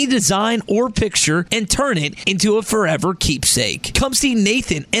take any design or picture and turn it into a forever keepsake. Come see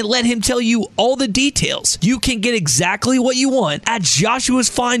Nathan and let him tell you all the details. You can get exactly what you want at Joshua's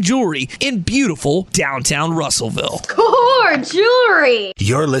Fine Jewelry in beautiful downtown Russellville. Core Jewelry.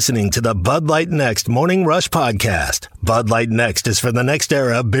 You're listening to the Bud Light Next Morning Rush Podcast. Bud Light Next is for the next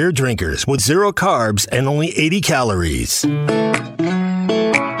era of beer drinkers with 0 carbs and only 80 calories.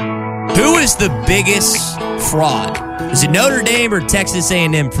 Who is the biggest fraud? Is it Notre Dame or Texas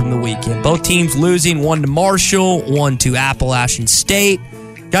A&M from the weekend? Both teams losing, one to Marshall, one to Appalachian State.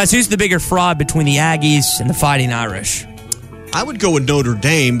 Guys, who's the bigger fraud between the Aggies and the Fighting Irish? I would go with Notre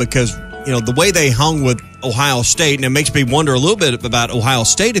Dame because, you know, the way they hung with Ohio State, and it makes me wonder a little bit about Ohio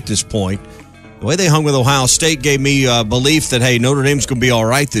State at this point. The way they hung with Ohio State gave me belief that, hey, Notre Dame's going to be all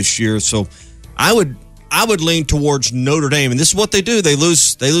right this year. So I would lean towards Notre Dame, and this is what they do. They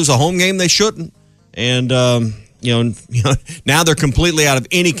lose a home game they shouldn't, and you know now they're completely out of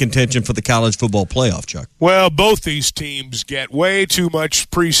any contention for the college football playoff, Chuck. Well, both these teams get way too much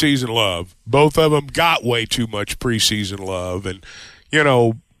preseason love. Both of them got way too much preseason love, and you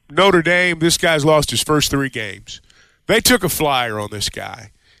know Notre Dame. This guy's lost his first 3 games. They took a flyer on this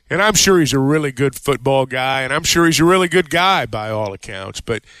guy. And I'm sure he's a really good football guy, and I'm sure he's a really good guy by all accounts.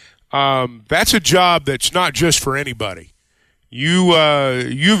 But that's a job that's not just for anybody. You've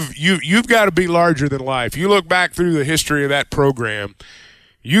got to be larger than life. You look back through the history of that program,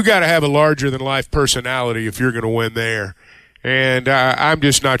 you got to have a larger than life personality if you're going to win there. And I'm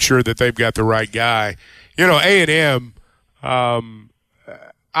just not sure that they've got the right guy. You know, A&M. I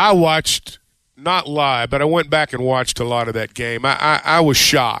watched. Not live, but I went back and watched a lot of that game. I was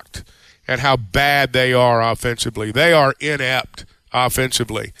shocked at how bad they are offensively. They are inept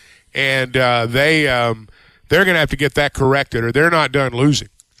offensively, and they're going to have to get that corrected, or they're not done losing.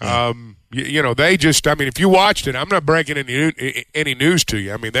 You know, they just. I mean, if you watched it, I'm not breaking any news to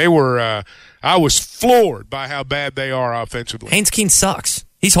you. I mean, they were. I was floored by how bad they are offensively. Haynes King sucks.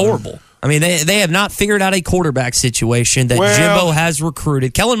 He's horrible. I mean, they have not figured out a quarterback situation that Jimbo has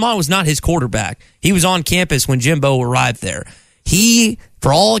recruited. Kellen Mond was not his quarterback. He was on campus when Jimbo arrived there. He,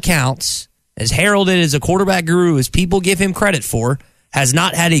 for all accounts, as heralded as a quarterback guru as people give him credit for, has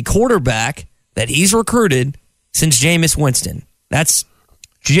not had a quarterback that he's recruited since Jameis Winston. That's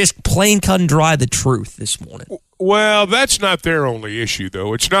just plain cut and dry the truth this morning. Well, that's not their only issue,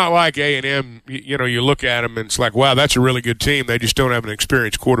 though. It's not like A&M, you know, you look at them and it's like, wow, that's a really good team. They just don't have an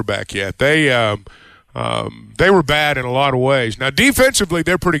experienced quarterback yet. They were bad in a lot of ways. Now, defensively,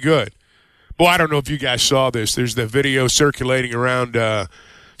 they're pretty good. Boy, I don't know if you guys saw this. There's the video circulating around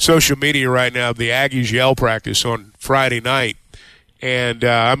social media right now of the Aggies yell practice on Friday night. And,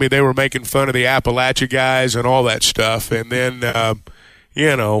 I mean, they were making fun of the Appalachia guys and all that stuff. And then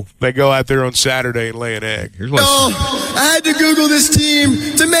you know, they go out there on Saturday and lay an egg. I had to Google this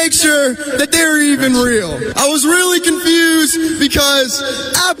team to make sure that they're even real. I was really confused because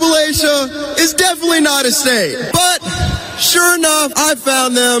Appalachia is definitely not a state. But sure enough, I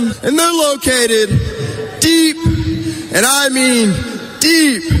found them, and they're located deep, and I mean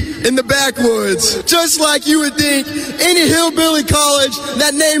deep in the backwoods, just like you would think any hillbilly college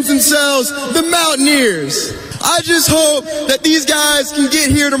that names themselves the Mountaineers. I just hope that these guys can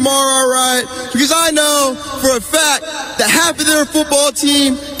get here tomorrow, all right? Because I know for a fact that half of their football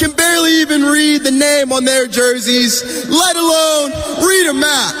team can barely even read the name on their jerseys, let alone read a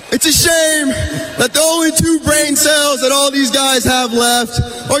map. It's a shame that the only 2 brain cells that all these guys have left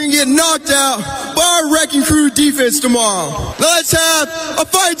are going to get knocked out by our Wrecking Crew defense tomorrow. Let's have a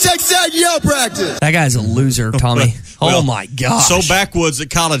Fight Texas Ag yell practice. That guy's a loser, Tommy. Oh, my gosh. So backwoods at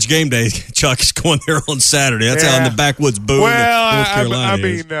College Game Day, Chuck is going there on Saturday. That's how in the backwoods boom. Well, North Carolina I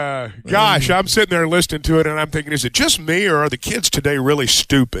mean, gosh, I'm sitting there listening to it, and I'm thinking, is it just me, or are the kids today really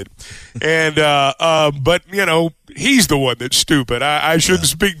stupid? And but, you know, he's the one that's stupid. I shouldn't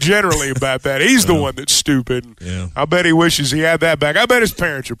speak generally about that. He's the one that's stupid. Yeah. I bet he wishes he had that back. I bet his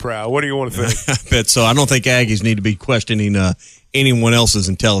parents are proud. What do you want to think? I bet so. I don't think Aggies need to be questioning anyone else's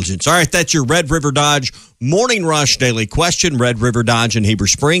intelligence. All right, that's your Red River Dodge Morning Rush Daily Question. Red River Dodge in Heber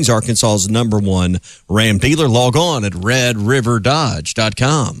Springs, Arkansas's #1 Ram dealer. Log on at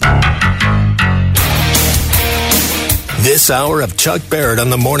redriverdodge.com. This hour of Chuck Barrett on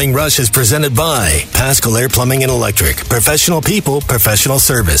the Morning Rush is presented by Paschal Air Plumbing and Electric. Professional people, professional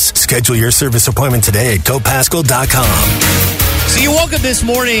service. Schedule your service appointment today at gopaschal.com. So you woke up this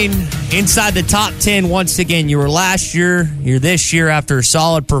morning inside the top 10 once again. You were last year, you're this year after a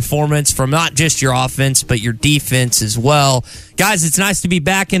solid performance from not just your offense, but your defense as well. Guys, it's nice to be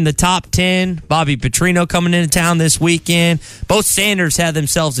back in the top 10. Bobby Petrino coming into town this weekend. Both Sanders had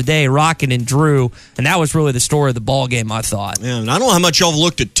themselves a day, Rocket and Drew, and that was really the story of the ball game, I thought. Yeah, and I don't know how much y'all have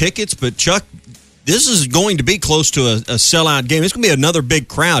looked at tickets, but Chuck, this is going to be close to a sellout game. It's going to be another big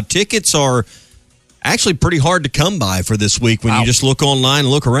crowd. Tickets are actually pretty hard to come by for this week when you just look online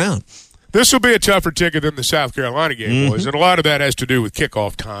and look around. This will be a tougher ticket than the South Carolina game was, and a lot of that has to do with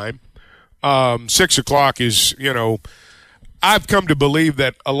kickoff time. 6 o'clock is, you know, I've come to believe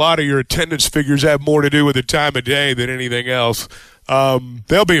that a lot of your attendance figures have more to do with the time of day than anything else.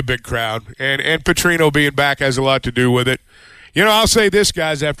 There'll be a big crowd, and Petrino being back has a lot to do with it. You know, I'll say this,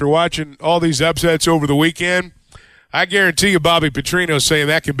 guys, after watching all these upsets over the weekend, I guarantee you Bobby Petrino's saying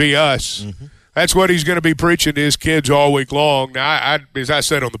that can be us. Mm-hmm. That's what he's going to be preaching to his kids all week long. Now, as I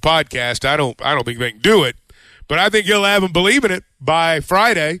said on the podcast, I don't think they can do it, but I think he'll have them believing it by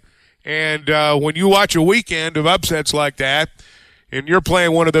Friday. And when you watch a weekend of upsets like that, and you're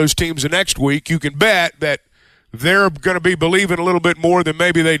playing one of those teams the next week, you can bet that they're going to be believing a little bit more than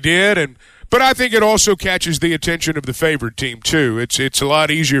maybe they did. But I think it also catches the attention of the favored team too. It's a lot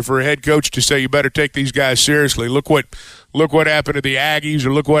easier for a head coach to say you better take these guys seriously. Look what happened to the Aggies,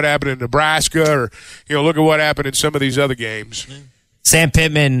 or look what happened in Nebraska, or look at what happened in some of these other games. Sam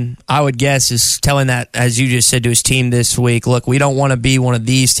Pittman, I would guess, is telling that, as you just said, to his team this week, look, we don't want to be one of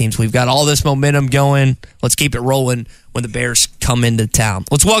these teams. We've got all this momentum going. Let's keep it rolling when the Bears come into town.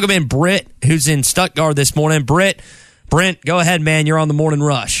 Let's welcome in Britt, who's in Stuttgart this morning. Brent, go ahead, man. You're on the Morning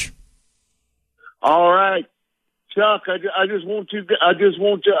Rush. All right, Chuck. I just want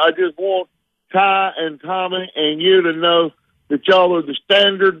Ty and Tommy and you to know that y'all are the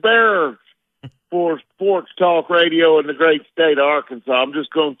standard bearers for sports talk radio in the great state of Arkansas. I'm just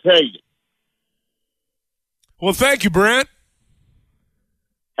going to tell you. Well, thank you, Brent.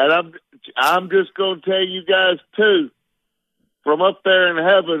 And I'm just going to tell you guys too. From up there in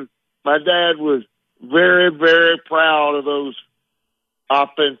heaven, my dad was very, very proud of those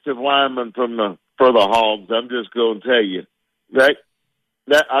offensive linemen for the Hogs. I'm just going to tell you that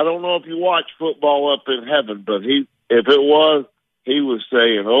I don't know if you watch football up in heaven, but he was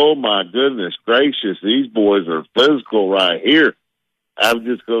saying, "Oh my goodness gracious, these boys are physical right here." I'm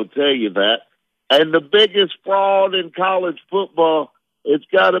just going to tell you that. And the biggest fraud in college football, it's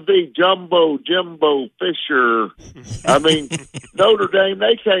got to be Jimbo Fisher. I mean, Notre Dame,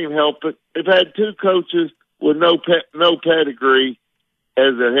 they can't help it. They've had 2 coaches with no pedigree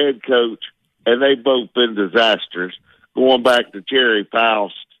as a head coach, and they've both been disasters. Going back to Jerry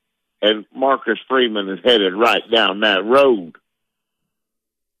Faust, and Marcus Freeman is headed right down that road.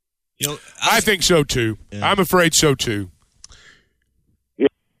 I think so too. Yeah. I'm afraid so too. Yeah.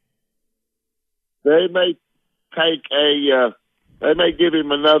 They may they may give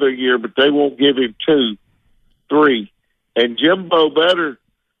him another year, but they won't give him 2, 3. And Jimbo better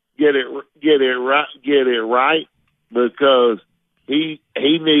get it right because he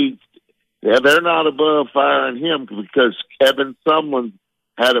needs. Yeah, they're not above firing him because Kevin Sumlin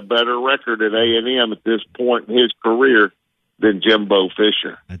had a better record at A&M at this point in his career than Jimbo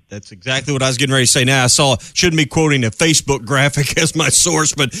Fisher. That's exactly what I was getting ready to say now. Shouldn't be quoting a Facebook graphic as my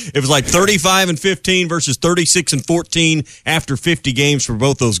source, but it was like 35-15 versus 36-14 after 50 games for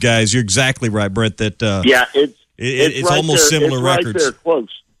both those guys. You're exactly right, Brent. That it's right almost there. similar it's records. Right there, close.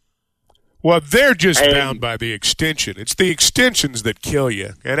 Well, they're just bound by the extension. It's the extensions that kill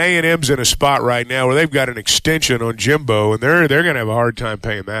you. And A&M's in a spot right now where they've got an extension on Jimbo, and they're going to have a hard time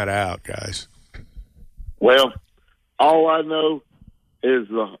paying that out, guys. Well, all I know is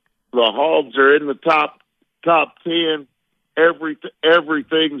the Hogs are in the top 10.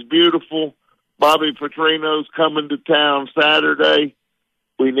 Everything's beautiful. Bobby Petrino's coming to town Saturday.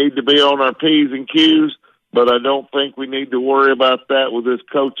 We need to be on our P's and Q's, but I don't think we need to worry about that with this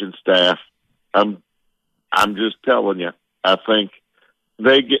coaching staff. I'm just telling you. I think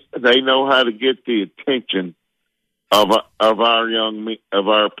they know how to get the attention of our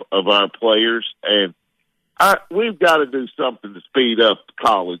players, and we've got to do something to speed up the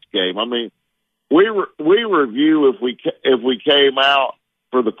college game. I mean, we review if we came out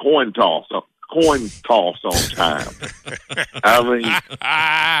for the coin toss on time. I mean,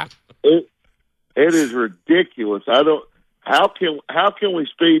 it is ridiculous. How can we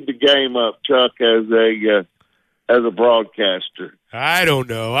speed the game up, Chuck, as a broadcaster? I don't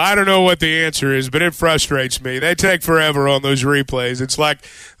know. I don't know what the answer is, but it frustrates me. They take forever on those replays. It's like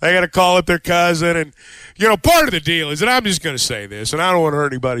they got to call up their cousin. And, part of the deal is, and I'm just going to say this, and I don't want to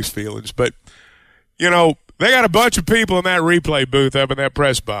hurt anybody's feelings, but, they got a bunch of people in that replay booth up in that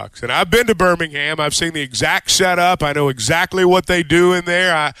press box. And I've been to Birmingham. I've seen the exact setup. I know exactly what they do in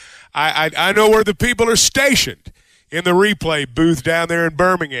there. I know where the people are stationed in the replay booth down there in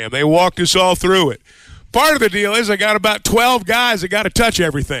Birmingham. They walked us all through it. Part of the deal is I got about 12 guys that got to touch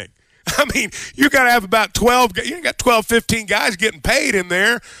everything. I mean, you got to have about 12, you got 12, 15 guys getting paid in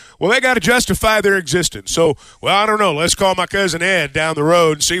there. Well, they got to justify their existence. So, I don't know. Let's call my cousin Ed down the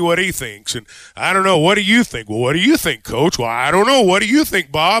road and see what he thinks. And I don't know. What do you think? Well, what do you think, Coach? Well, I don't know. What do you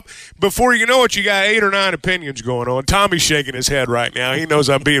think, Bob? Before you know it, you got 8 or 9 opinions going on. Tommy's shaking his head right now. He knows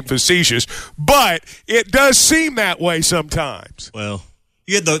I'm being facetious. But it does seem that way sometimes. Well,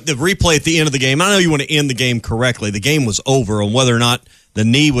 you had the replay at the end of the game. I know you want to end the game correctly. The game was over on whether or not the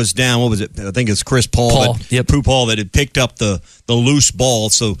knee was down. What was it? I think it's Chris Paul that had picked up the loose ball.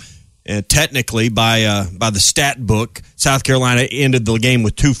 So technically, by the stat book, South Carolina ended the game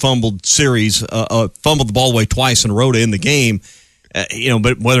with 2 fumbled series, fumbled the ball away twice in a row to end the game.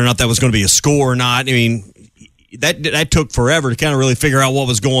 But whether or not that was going to be a score or not, I mean, that took forever to kind of really figure out what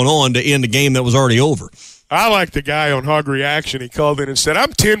was going on to end a game that was already over. I like the guy on Hog Reaction. He called in and said,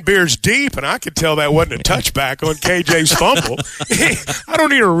 I'm 10 beers deep, and I could tell that wasn't a touchback on KJ's fumble. I don't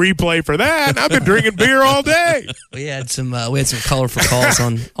need a replay for that. I've been drinking beer all day. We had some colorful calls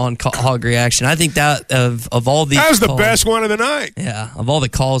on Hog Reaction. I think that of all these, that was calls, the best one of the night. Yeah, of all the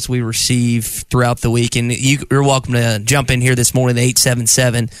calls we receive throughout the week, and you're welcome to jump in here this morning at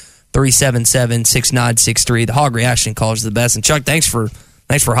 877-377-6963. The Hog Reaction calls are the best. And Chuck, thanks for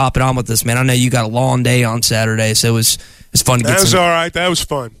hopping on with us, man. I know you got a long day on Saturday, so it was fun to get. That was all right. That was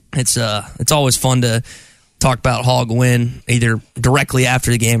fun. It's always fun to talk about Hog win, either directly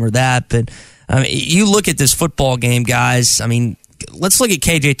after the game or that. But you look at this football game, guys. I mean, let's look at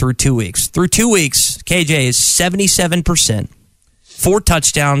KJ through 2 weeks. Through 2 weeks, KJ is 77%, 4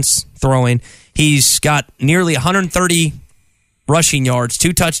 touchdowns throwing. He's got nearly 130 rushing yards,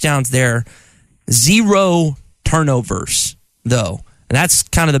 2 touchdowns there, 0 turnovers though. And that's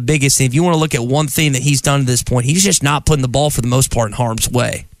kind of the biggest thing. If you want to look at one thing that he's done to this point, he's just not putting the ball for the most part in harm's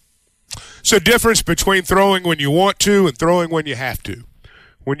way. So difference between throwing when you want to and throwing when you have to.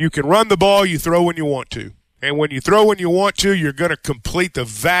 When you can run the ball, you throw when you want to. And when you throw when you want to, you're going to complete the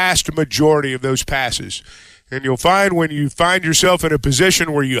vast majority of those passes. And you'll find when you find yourself in a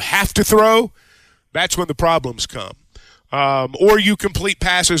position where you have to throw, that's when the problems come. Or you complete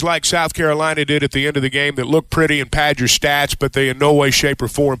passes like South Carolina did at the end of the game that look pretty and pad your stats, but they in no way, shape, or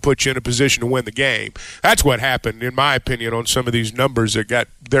form put you in a position to win the game. That's what happened, in my opinion, on some of these numbers that got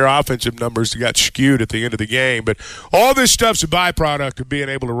their offensive numbers that got skewed at the end of the game. But all this stuff's a byproduct of being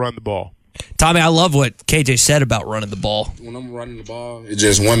able to run the ball. Tommy, I love what KJ said about running the ball. When I'm running the ball, it's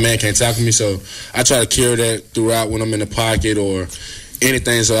just one man can't tackle me, so I try to carry that throughout when I'm in the pocket or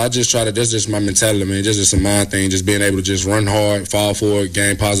anything. So I just try to, that's just my mentality, man. Just a mind thing, just being able to just run hard, fall forward,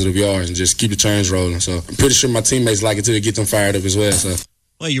 gain positive yards, and just keep the turns rolling. So I'm pretty sure my teammates like it too, to get them fired up as well. So.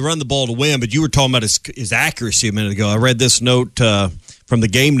 Well, you run the ball to win, but you were talking about his accuracy a minute ago. I read this note from the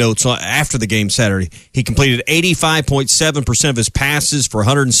game notes after the game Saturday. He completed 85.7% of his passes for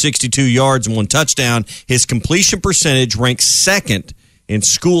 162 yards and 1 touchdown. His completion percentage ranks second in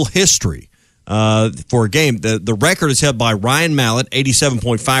school history for a game. The record is held by Ryan Mallett,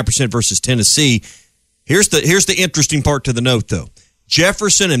 87.5% versus Tennessee. Here's the interesting part to the note, though.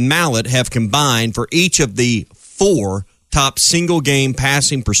 Jefferson and Mallett have combined for each of the 4 top single-game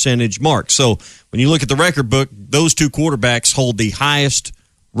passing percentage marks. So when you look at the record book, those 2 quarterbacks hold the highest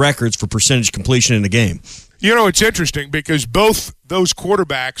records for percentage completion in the game. You know, it's interesting because both those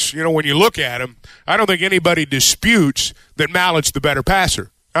quarterbacks, you know, when you look at them, I don't think anybody disputes that Mallett's the better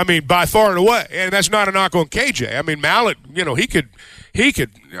passer. I mean, by far and away. And that's not a knock on KJ. I mean, Mallett, you know, he could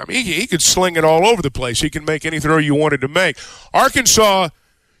sling it all over the place. He can make any throw you wanted to make. Arkansas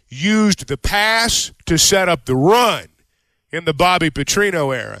used the pass to set up the run in the Bobby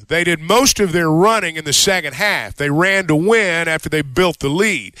Petrino era. They did most of their running in the second half. They ran to win after they built the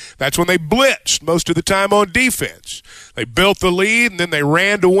lead. That's when they blitzed most of the time on defense. They built the lead, and then they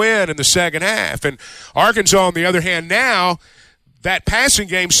ran to win in the second half. And Arkansas, on the other hand, now, that passing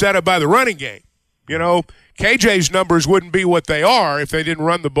game set up by the running game. You know, KJ's numbers wouldn't be what they are if they didn't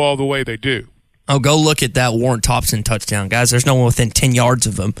run the ball the way they do. Oh, go look at that Warren Thompson touchdown, guys. There's no one within 10 yards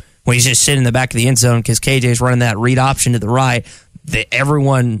of him when he's just sitting in the back of the end zone because KJ's running that read option to the right.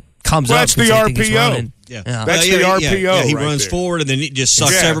 Everyone comes up. That's the RPO. Yeah. That's the RPO. Yeah, he right runs there. forward and then he just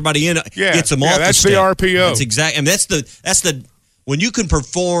sucks everybody in. Gets them off. That's the the step. RPO. That's exactly, and that's the when you can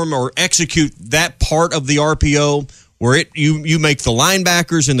perform or execute that part of the RPO where you make the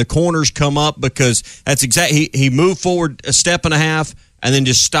linebackers and the corners come up because that's exactly he moved forward a step and a half and then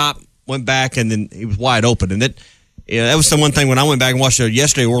just stopped, went back, and then he was wide open. And that was the one thing when I went back and watched it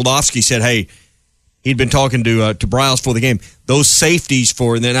yesterday. Orlovsky said, "Hey." He'd been talking to Briles for the game. Those safeties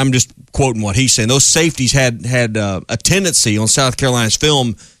and then I'm just quoting what he's saying. Those safeties had a tendency on South Carolina's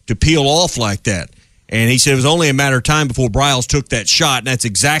film to peel off like that. And he said it was only a matter of time before Briles took that shot, and that's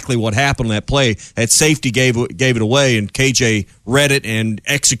exactly what happened on that play. That safety gave it away, and KJ read it and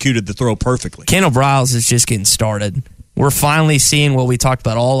executed the throw perfectly. Kendall Briles is just getting started. We're finally seeing what we talked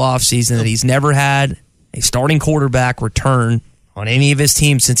about all offseason, that he's never had a starting quarterback return on any of his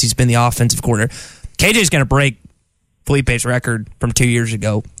teams since he's been the offensive coordinator. KJ's going to break Felipe's record from 2 years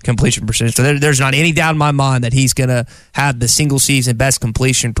ago, completion percentage. So there's not any doubt in my mind that he's going to have the single-season best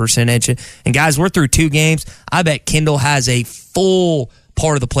completion percentage. And, guys, we're through 2 games. I bet Kendall has a full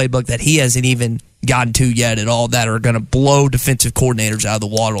part of the playbook that he hasn't even gotten to yet at all that are going to blow defensive coordinators out of the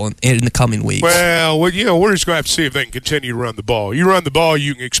water in the coming weeks. Well, you know, we're just going to have to see if they can continue to run the ball. You run the ball,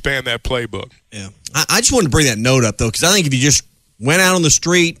 you can expand that playbook. Yeah. I just wanted to bring that note up, though, because I think if you just went out on the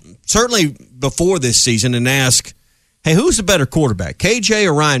street, certainly before this season, and ask, hey, who's the better quarterback, KJ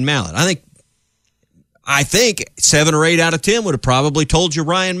or Ryan Mallett? I think 7 or 8 out of 10 would have probably told you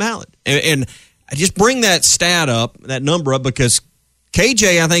Ryan Mallett. And I just bring that stat up, that number up, because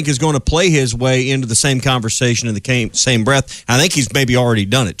KJ, I think, is going to play his way into the same conversation in the same breath. I think he's maybe already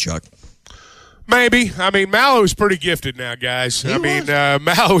done it, Chuck. Maybe. I mean, Mallow was pretty gifted now, guys.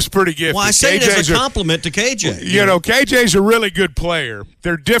 Mallow was pretty gifted. Well, I say it as a compliment to KJ. You know, KJ's a really good player.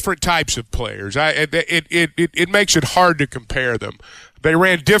 They're different types of players. It makes it hard to compare them. They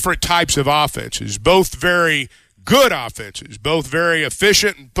ran different types of offenses, both very good offenses, both very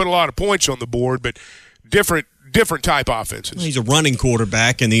efficient and put a lot of points on the board, but different type offenses. He's a running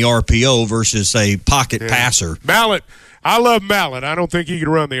quarterback in the RPO versus a pocket passer. Mallett. I love Mallett. I don't think he can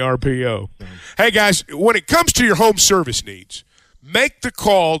run the RPO. Hey, guys, when it comes to your home service needs, make the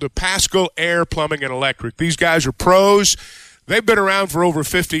call to Paschal Air Plumbing and Electric. These guys are pros. They've been around for over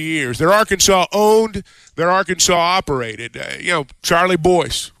 50 years. They're Arkansas-owned. They're Arkansas-operated. Charlie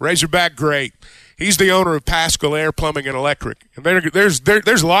Boyce, Razorback great. He's the owner of Paschal Air Plumbing and Electric. And there's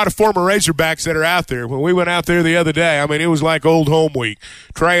a lot of former Razorbacks that are out there. When we went out there the other day, I mean, it was like old home week.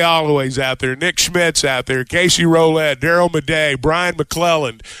 Trey Holloway's out there. Nick Schmidt's out there. Casey Rolette, Daryl Madej, Brian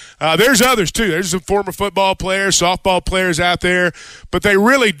McClelland. There's others, too. There's some former football players, softball players out there. But they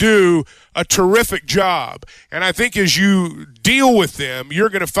really do a terrific job. And I think as you deal with them, you're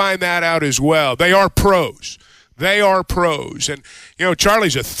going to find that out as well. They are pros. They are pros. And,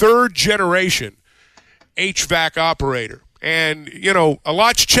 Charlie's a third-generation HVAC operator. And, a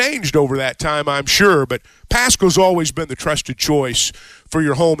lot's changed over that time, I'm sure, but Paschal's always been the trusted choice for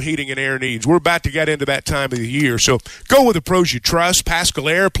your home heating and air needs. We're about to get into that time of the year, so go with the pros you trust. Paschal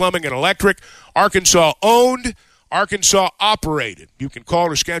Air, Plumbing and Electric, Arkansas-owned, Arkansas-operated. You can call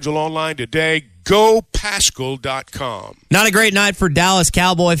or schedule online today. GoPaschal.com. Not a great night for Dallas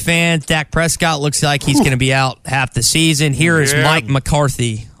Cowboy fans. Dak Prescott looks like he's going to be out half the season. Here is Mike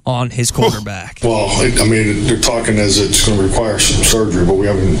McCarthy on his quarterback. Well, I mean, they're talking as it's going to require some surgery, but we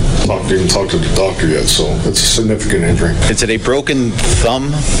haven't even talked to the doctor yet, so it's a significant injury. Is it a broken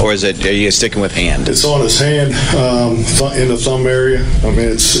thumb, or are you sticking with hand? It's on his hand, in the thumb area. I mean,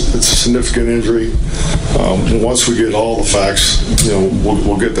 it's a significant injury. Once we get all the facts,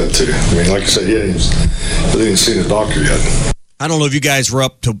 we'll get that to you. I mean, like I said, he hasn't seen a doctor yet. I don't know if you guys were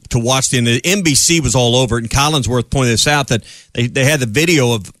up to watch the NBC was all over it, and Collinsworth pointed this out, that they had the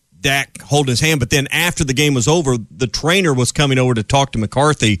video of Dak holding his hand, but then after the game was over, the trainer was coming over to talk to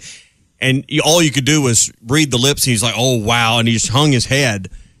McCarthy, and all you could do was read the lips, and he's like, oh, wow, and he just hung his head.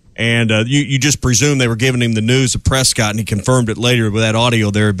 And you just presume they were giving him the news of Prescott, and he confirmed it later with that audio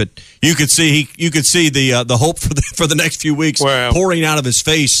there. But you could see the hope for the next few weeks pouring out of his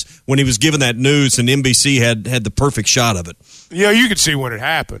face when he was given that news, and NBC had the perfect shot of it. Yeah, you could see when it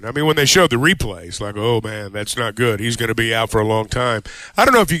happened. I mean, when they showed the replays, like, oh man, that's not good. He's going to be out for a long time. I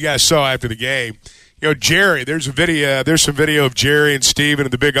don't know if you guys saw after the game. Jerry, there's some video of Jerry and Steven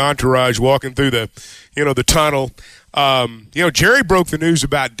and the big entourage walking through the tunnel. Jerry broke the news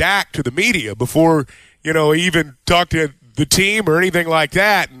about Dak to the media before, he even talked to the team or anything like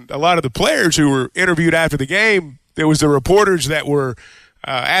that. And a lot of the players who were interviewed after the game, there was the reporters that were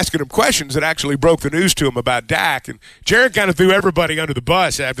asking him questions that actually broke the news to him about Dak. And Jerry kind of threw everybody under the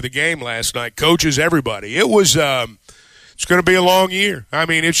bus after the game last night, coaches, everybody. It was it's going to be a long year. I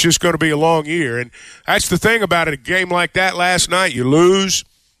mean, it's just going to be a long year. And that's the thing about it. A game like that last night, you lose,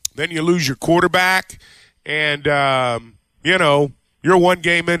 then you lose your quarterback, and, you're one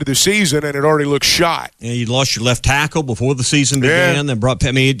game into the season, and it already looks shot. Yeah, you lost your left tackle before the season began.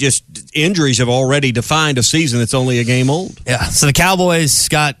 Yeah. Injuries have already defined a season that's only a game old. Yeah, so the Cowboys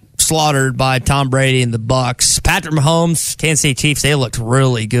got slaughtered by Tom Brady and the Bucs. Patrick Mahomes, Kansas City Chiefs, they looked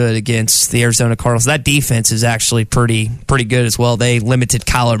really good against the Arizona Cardinals. That defense is actually pretty good as well. They limited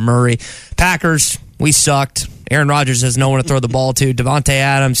Kyler Murray. Packers, we sucked. Aaron Rodgers has no one to throw the ball to. Devontae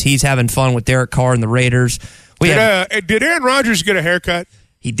Adams, he's having fun with Derek Carr and the Raiders. Did Aaron Rodgers get a haircut?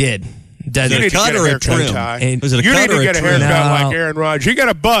 He did. Was it a cut or a trim? Was it a cut or a trim? You need to get a haircut like Aaron Rodgers. He got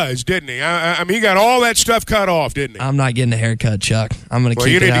a buzz, didn't he? I mean, he got all that stuff cut off, didn't he? I'm not getting a haircut, Chuck. I'm going to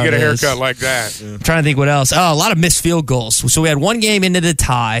keep it out. Well, you need to get a this. haircut like that. I'm trying to think what else. Oh, a lot of missed field goals. So we had one game into the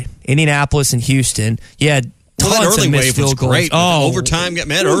tie, Indianapolis and Houston. You had tons that early of missed wave field was goals. great. Overtime,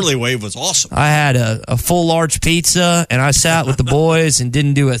 that early wave was awesome. I had a full large pizza, and I sat with the boys and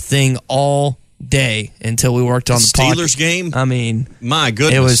didn't do a thing all day until we worked on the Steelers game. I mean, my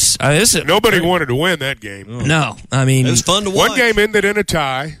goodness, it was. Nobody wanted to win that game. No, I mean, it was fun to watch. One game ended in a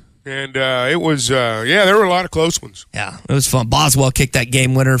tie, and it was there were a lot of close ones. Yeah, it was fun. Boswell kicked that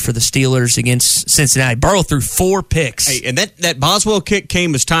game winner for the Steelers against Cincinnati. Burrow threw 4 picks. Hey, and that Boswell kick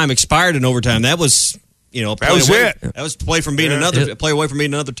came as time expired in overtime. That was. That was it. That was play from being play away from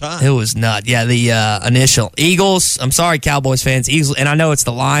being another tie. It was not. Yeah, the initial Eagles. I'm sorry, Cowboys fans. Eagles, and I know it's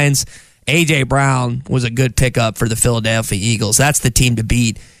the Lions. A.J. Brown was a good pickup for the Philadelphia Eagles. That's the team to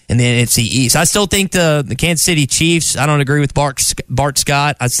beat in the NFC East. I still think the Kansas City Chiefs, I don't agree with Bart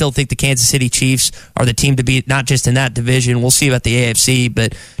Scott. I still think the Kansas City Chiefs are the team to beat, not just in that division. We'll see about the AFC.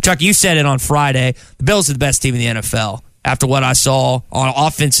 But, Chuck, you said it on Friday. The Bills are the best team in the NFL. After what I saw on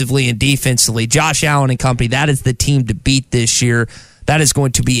offensively and defensively, Josh Allen and company, that is the team to beat this year. That is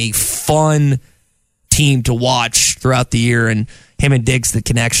going to be a fun team to watch throughout the year, and him and Diggs, the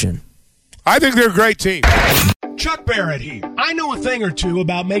connection. I think they're a great team. Chuck Barrett here. I know a thing or two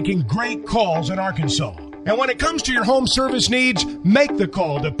about making great calls in Arkansas. And when it comes to your home service needs, make the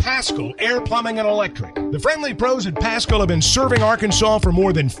call to Paschal Air Plumbing and Electric. The friendly pros at Paschal have been serving Arkansas for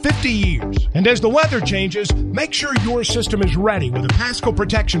more than 50 years. And as the weather changes, make sure your system is ready with a Paschal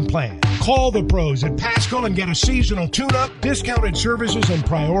protection plan. Call the pros at Paschal and get a seasonal tune-up, discounted services, and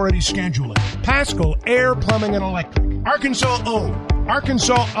priority scheduling. Paschal Air Plumbing and Electric. Arkansas owned.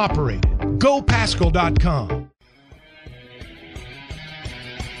 Arkansas operated. GoPaschal.com.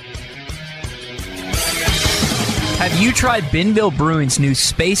 Have you tried Benville Brewing's new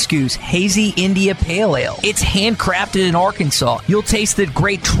Space Goose Hazy India Pale Ale? It's handcrafted in Arkansas. You'll taste the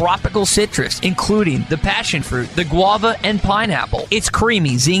great tropical citrus, including the passion fruit, the guava, and pineapple. It's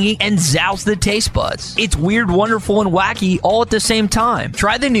creamy, zingy, and zounds the taste buds. It's weird, wonderful, and wacky all at the same time.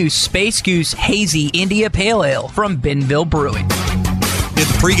 Try the new Space Goose Hazy India Pale Ale from Benville Brewing. Did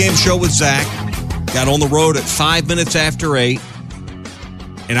the pregame show with Zach. Got on the road at 5 minutes after 8.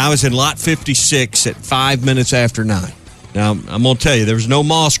 And I was in lot 56 at 5 minutes after 9. Now, I'm going to tell you, there was no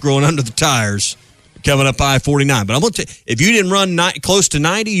moss growing under the tires coming up I-49. But I'm going to tell you, if you didn't run close to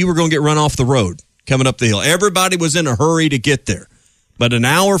 90, you were going to get run off the road coming up the hill. Everybody was in a hurry to get there. But an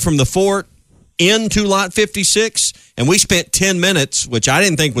hour from the fort, into Lot 56, and we spent 10 minutes, which I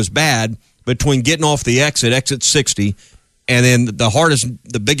didn't think was bad, between getting off the exit 60, and then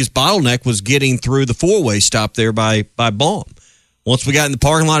the biggest bottleneck was getting through the four-way stop there by Baum. Once we got in the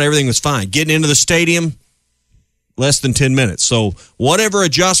parking lot, everything was fine. Getting into the stadium, less than 10 minutes. So whatever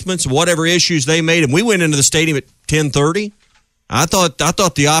adjustments, whatever issues they made, and we went into the stadium at 10:30. I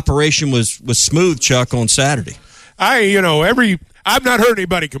thought the operation was smooth, Chuck, on Saturday. I've not heard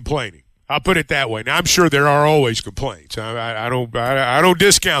anybody complaining. I'll put it that way. Now, I'm sure there are always complaints. I don't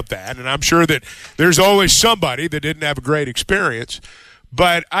discount that, and I'm sure that there's always somebody that didn't have a great experience.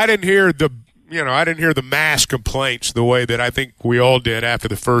 But I didn't hear the mass complaints the way that I think we all did after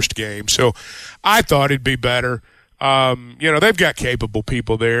the first game. So I thought it'd be better. They've got capable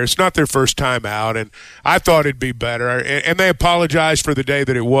people there. It's not their first time out, and I thought it'd be better. And they apologized for the day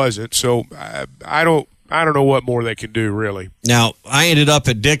that it wasn't. So I don't know what more they can do, really. Now, I ended up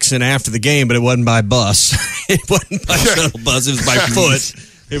at Dixon after the game, but it wasn't by bus. It wasn't by shuttle bus. It was by foot.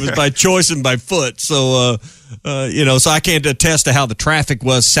 It was by choice and by foot. So, so I can't attest to how the traffic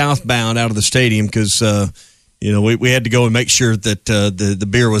was southbound out of the stadium because, we had to go and make sure that the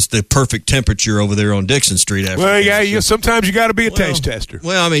beer was the perfect temperature over there on Dixon Street. Sometimes you got to be a taste tester.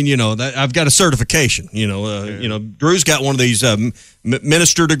 Well, I mean, I've got a certification. Drew's got one of these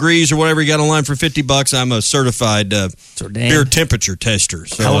minister degrees or whatever he got online for $50. I'm a certified beer temperature tester.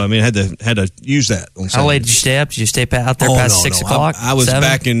 So I had to use that. How late did you stay up? Did you stay out there past 6 o'clock? I was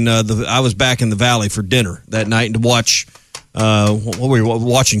 7? I was back in the Valley for dinner that night and to watch. What were we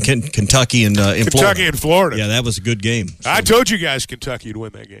watching? Kentucky and Kentucky and Florida. Yeah, that was a good game. So. I told you guys Kentucky would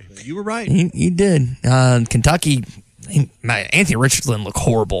win that game. You were right. You did. Kentucky. Anthony Richardson looked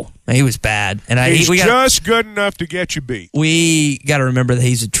horrible. He was bad, and he's just good enough to get you beat. We got to remember that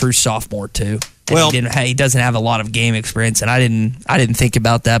he's a true sophomore too. Well, he doesn't have a lot of game experience, and I didn't think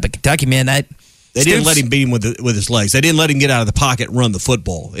about that. But Kentucky, man, they didn't let him beat him with his legs. They didn't let him get out of the pocket and run the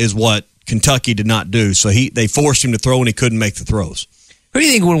football. Is what Kentucky did not do. So they forced him to throw, and he couldn't make the throws. Who do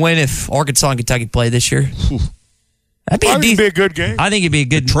you think would win if Arkansas and Kentucky played this year? It'd be a good game. I think it'd be a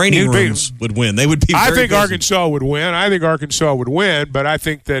good training rooms would win. They would be. I think busy. Arkansas would win. But I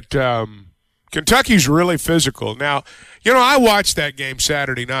think that Kentucky's really physical. Now, I watched that game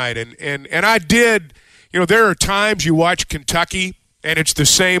Saturday night, and I did. There are times you watch Kentucky, and it's the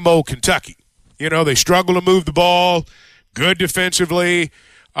same old Kentucky. They struggle to move the ball, good defensively.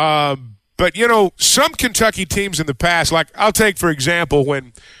 But, some Kentucky teams in the past, like I'll take, for example,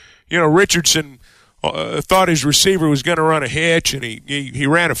 when, Richardson thought his receiver was going to run a hitch, and he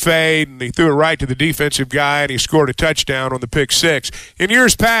ran a fade, and he threw it right to the defensive guy, and he scored a touchdown on the pick six. In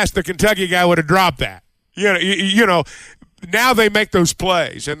years past, the Kentucky guy would have dropped that. Now they make those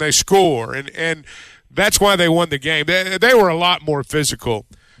plays, and they score, and that's why they won the game. They were a lot more physical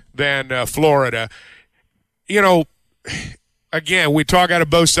than Florida. Again, we talk out of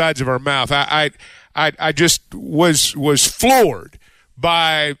both sides of our mouth. I just was floored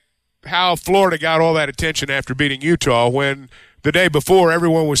by how Florida got all that attention after beating Utah when the day before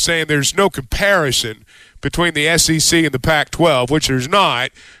everyone was saying there's no comparison between the SEC and the Pac-12, which there's not.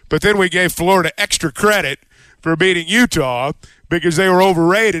 But then we gave Florida extra credit for beating Utah because they were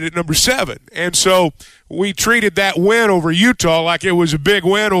overrated at number 7. And so we treated that win over Utah like it was a big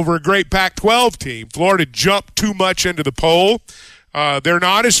win over a great Pac-12 team. Florida jumped too much into the poll. They're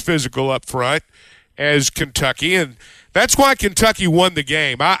not as physical up front as Kentucky, and that's why Kentucky won the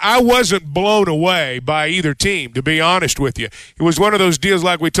game. I wasn't blown away by either team, to be honest with you. It was one of those deals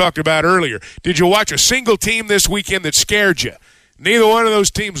like we talked about earlier. Did you watch a single team this weekend that scared you? Neither one of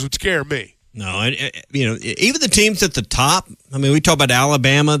those teams would scare me. No, even the teams at the top. I mean, we talk about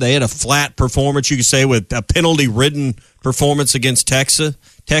Alabama. They had a flat performance, you could say, with a penalty-ridden performance against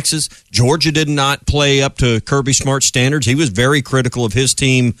Texas. Georgia did not play up to Kirby Smart's standards. He was very critical of his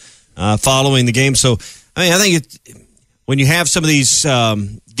team following the game. So, I think when you have some of these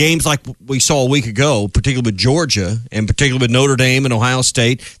games like we saw a week ago, particularly with Georgia and particularly with Notre Dame and Ohio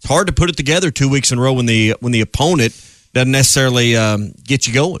State, it's hard to put it together 2 weeks in a row when the opponent doesn't necessarily get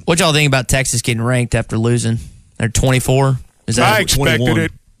you going. What y'all think about Texas getting ranked after losing? They're 24. I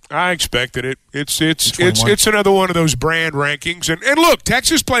expected it. It's another one of those brand rankings. And look,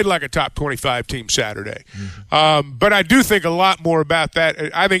 Texas played like a top 25 team Saturday. Mm-hmm. But I do think a lot more about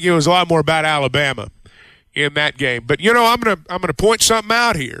that. I think it was a lot more about Alabama in that game. But I'm gonna point something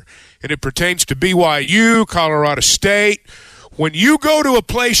out here, and it pertains to BYU, Colorado State. When you go to a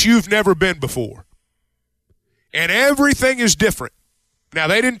place you've never been before, and everything is different. Now,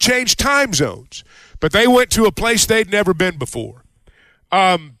 they didn't change time zones, but they went to a place they'd never been before.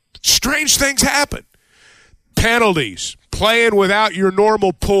 Strange things happen. Penalties, playing without your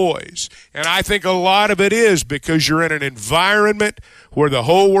normal poise. And I think a lot of it is because you're in an environment where the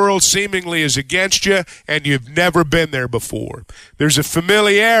whole world seemingly is against you and you've never been there before. There's a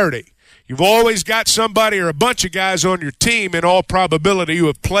familiarity. You've always got somebody or a bunch of guys on your team, in all probability, who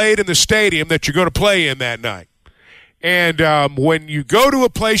have played in the stadium that you're going to play in that night. And when you go to a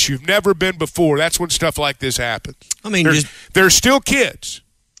place you've never been before, that's when stuff like this happens. I mean, there's still kids.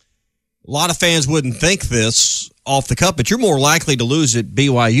 A lot of fans wouldn't think this off the cup, but you're more likely to lose at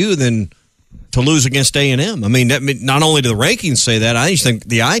BYU than to lose against A&M. I mean, not only do the rankings say that, I just think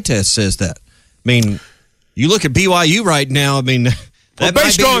the eye test says that. I mean, you look at BYU right now, I mean... Well,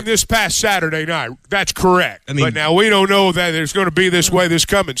 based on this past Saturday night, that's correct. I mean, but now we don't know that it's going to be this way this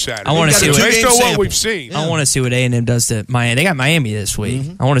coming Saturday. I want to see based on what we've seen. I want to see what A&M does to Miami. They got Miami this week.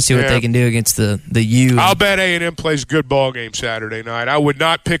 I want to see what they can do against the U. I'll bet A&M plays a good ball game Saturday night. I would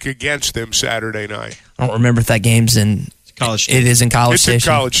not pick against them Saturday night. I don't remember if that game's in College Station. It is in College Station.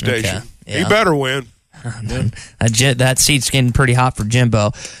 Station. It's in College Station. Okay. Yeah. He better win. That seat's getting pretty hot for Jimbo.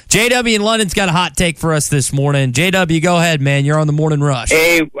 JW in London's got a hot take for us this morning. JW, go ahead, man. You're on the morning rush.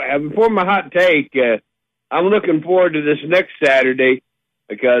 Hey, before my hot take, I'm looking forward to this next Saturday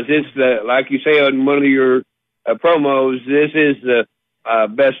because it's like you say on one of your promos, this is the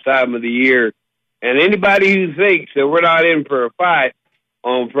best time of the year. And anybody who thinks that we're not in for a fight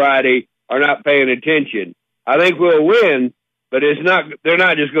on Friday are not paying attention. I think we'll win. But they're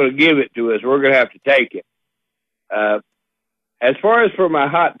not just going to give it to us. We're going to have to take it. As far as for my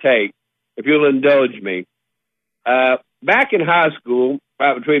hot take, if you'll indulge me, back in high school,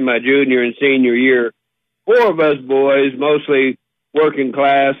 right between my junior and senior year, 4 of us boys, mostly working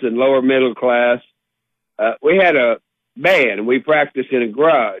class and lower middle class, we had a band, and we practiced in a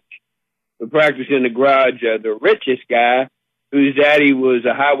garage. We practiced in the garage, the richest guy, whose daddy was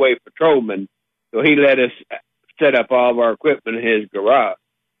a highway patrolman, so he let us set up all of our equipment in his garage.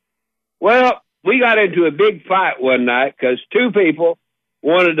 Well, we got into a big fight one night because 2 people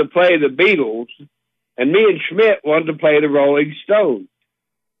wanted to play the Beatles, and me and Schmidt wanted to play the Rolling Stones.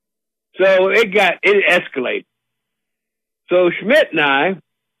 So it escalated. So Schmidt and I,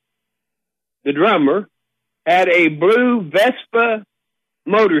 the drummer, had a blue Vespa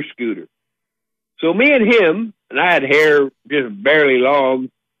motor scooter. So me and him, and I had hair just barely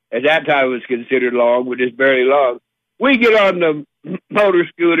long, at that time it was considered long, but just barely long. We get on the motor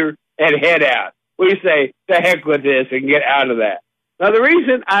scooter and head out. We say, the heck with this and get out of that. Now, the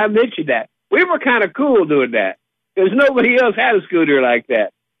reason I mentioned that, we were kind of cool doing that because nobody else had a scooter like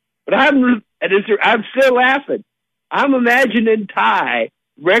that. But I'm still laughing. I'm imagining Ty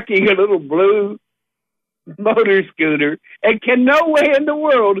wrecking a little blue motor scooter and can no way in the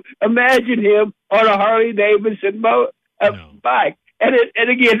world imagine him on a Harley Davidson bike. And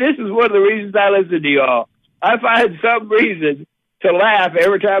again, this is one of the reasons I listen to y'all. I find some reason to laugh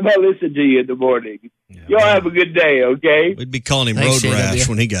every time I listen to you in the morning. Y'all have a good day, okay? We'd be calling him Road Rash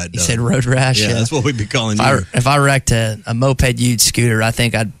when he got done. You said Road Rash? Yeah, that's what we'd be calling you. If I wrecked a moped used scooter, I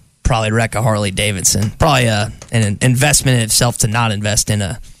think I'd probably wreck a Harley Davidson. Probably an investment in itself to not invest in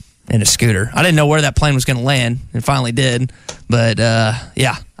a scooter. I didn't know where that plane was going to land, and finally did. But,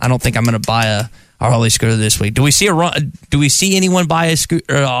 I don't think I'm going to buy a Harley scooter this week. Do we see anyone buy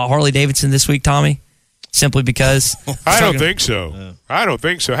a Harley Davidson this week, Tommy? Simply because I don't think so. Yeah. I don't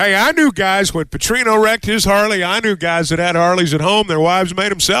think so. Hey, I knew guys when Petrino wrecked his Harley. I knew guys that had Harleys at home. Their wives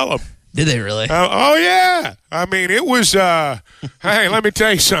made them sell them. Did they really? Oh yeah. I mean, it was. Hey, let me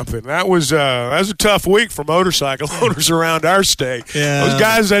tell you something. That was a tough week for motorcycle owners around our state. Yeah. Those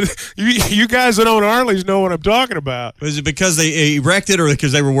guys that you guys that own Harleys know what I'm talking about. Was it because they wrecked it, or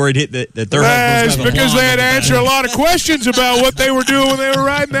because they were worried that their husbands? It's because they had to answer a lot of questions about what they were doing when they were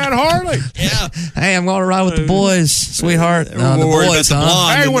riding that Harley. Yeah. Hey, I'm going to ride with the boys, sweetheart. They were more worried about the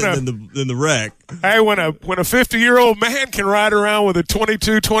blonde than the wreck. Hey, when a 50-year-old man can ride around with a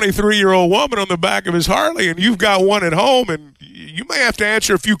 22, 23-year-old woman on the back of his Harley, and you've got one at home, and you may have to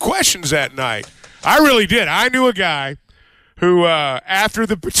answer a few questions that night. I really did. I knew a guy who, after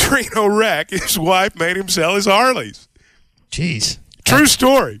the Petrino wreck, his wife made him sell his Harleys. Jeez. True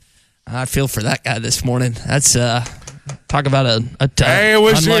story. I feel for that guy this morning. That's talk about a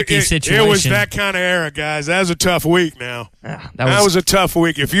unlucky situation. It was that kind of era, guys. That was a tough week now. That was a tough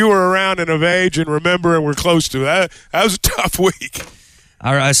week. If you were around and of age and remember and were close to that was a tough week.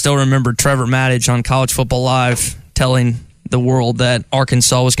 I still remember Trevor Maddich on College Football Live telling the world that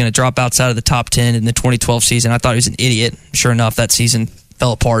Arkansas was going to drop outside of the top 10 in the 2012 season. I thought he was an idiot. Sure enough, that season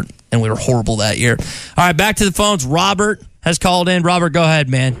fell apart, and we were horrible that year. All right, back to the phones. Robert has called in. Robert, go ahead,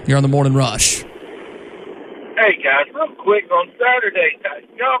 man. You're on the morning rush. Hey, guys, real quick, on Saturday,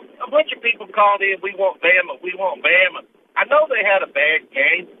 a bunch of people called in, we want Bama. I know they had a bad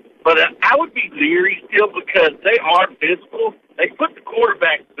game, but I would be leery still because they are physical. They put the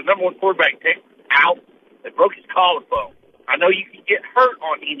quarterback, the number one quarterback, Texas, out. They broke his collarbone. I know you can get hurt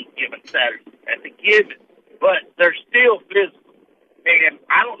on any given Saturday. That's a given. But they're still physical. And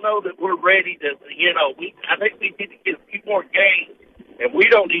I don't know that we're ready to, I think we need to get a few more games, and we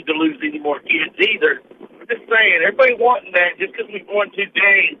don't need to lose any more kids either. I'm just saying, everybody wanting that just because we've won 2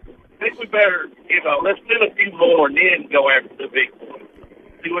 games, I think we better, let's win a few more and then go after the big one.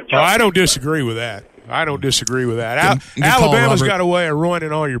 I don't disagree with that. Alabama's got a way of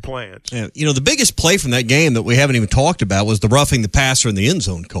ruining all your plans. Yeah, the biggest play from that game that we haven't even talked about was the roughing the passer in the end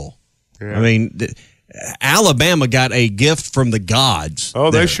zone call. Yeah. I mean, Alabama got a gift from the gods. Oh,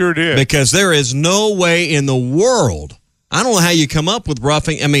 they sure did. Because there is no way in the world. I don't know how you come up with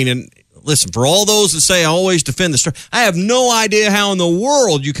roughing. I mean, and listen, for all those that say I always defend the star, I have no idea how in the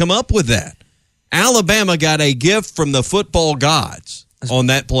world you come up with that. Alabama got a gift from the football gods on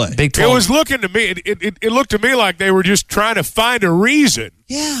that play. Big 12. It was looking to me. It looked to me like they were just trying to find a reason.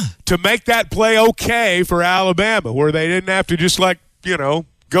 Yeah. To make that play okay for Alabama, where they didn't have to just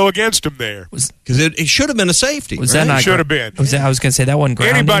go against them there. Because it should have been a safety. Was that not? Should have been. I was going to say that wasn't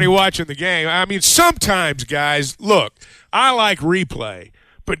grounding. Anybody watching the game, I mean, sometimes, guys, look, I like replay,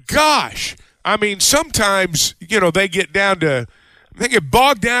 but gosh, I mean, sometimes, they get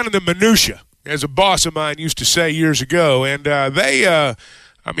bogged down in the minutia, as a boss of mine used to say years ago, and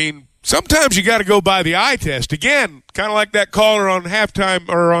sometimes you got to go by the eye test. Again, kind of like that caller on halftime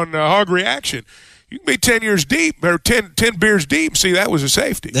or on Hog Reaction. You can be 10 years deep or 10 beers deep and see that was a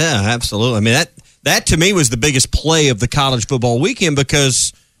safety. Yeah, absolutely. I mean, that to me was the biggest play of the college football weekend,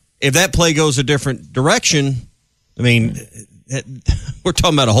 because if that play goes a different direction, I mean, we're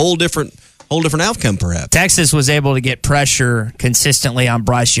talking about a whole different outcome, perhaps. Texas was able to get pressure consistently on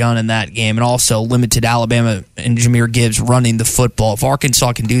Bryce Young in that game, and also limited Alabama and Jahmyr Gibbs running the football. If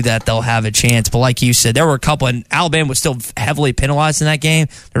Arkansas can do that, they'll have a chance. But like you said, there were a couple, and Alabama was still heavily penalized in that game.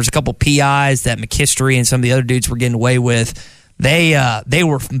 There was a couple PIs that McKistory and some of the other dudes were getting away with. They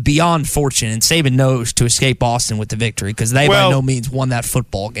were beyond fortunate, and Saban knows to escape Austin with the victory, because they by no means won that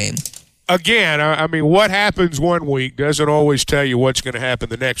football game. Again, I mean, what happens one week doesn't always tell you what's going to happen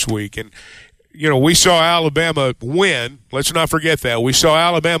the next week. And, we saw Alabama win. Let's not forget that. We saw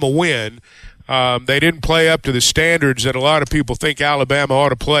Alabama win. They didn't play up to the standards that a lot of people think Alabama ought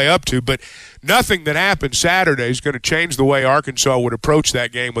to play up to, but nothing that happened Saturday is going to change the way Arkansas would approach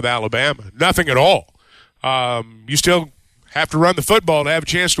that game with Alabama. Nothing at all. You still have to run the football to have a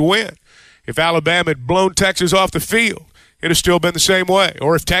chance to win. If Alabama had blown Texas off the field, it would have still been the same way.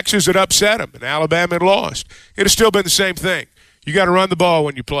 Or if Texas had upset them and Alabama had lost, it would have still been the same thing. You got to run the ball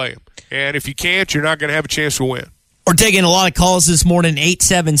when you play them. And if you can't, you're not going to have a chance to win. We're taking a lot of calls this morning,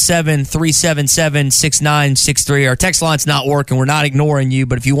 877-377-6963. Our text line's not working. We're not ignoring you,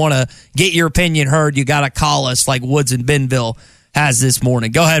 but if you want to get your opinion heard, you got to call us like Woods in Bentonville has this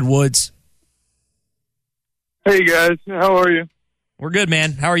morning. Go ahead, Woods. Hey, guys. How are you? We're good,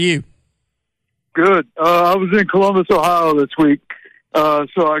 man. How are you? Good. I was in Columbus, Ohio this week, so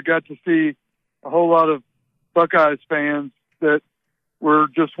I got to see a whole lot of Buckeyes fans that were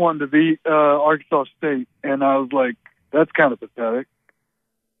just wanting to beat Arkansas State, and I was like, that's kind of pathetic.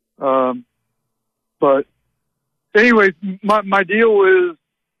 But anyways, my deal is,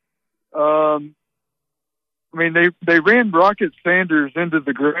 they ran Rocket Sanders into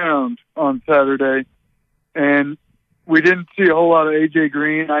the ground on Saturday, and we didn't see a whole lot of A.J.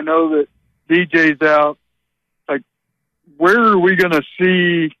 Green. I know that DJ's out. Like, where are we going to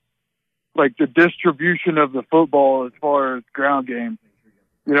see, like, the distribution of the football as far as ground game,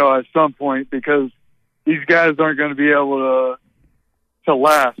 at some point, because these guys aren't going to be able to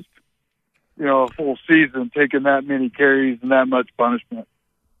last, a full season taking that many carries and that much punishment.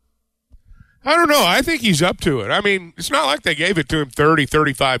 I don't know. I think he's up to it. I mean, it's not like they gave it to him 30,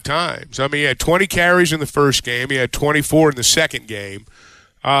 35 times. I mean, he had 20 carries in the first game. He had 24 in the second game.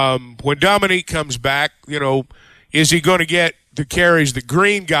 When Dominique comes back, is he going to get the carries that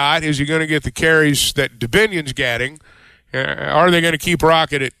Green got? Is he going to get the carries that Dubinion's getting? Are they going to keep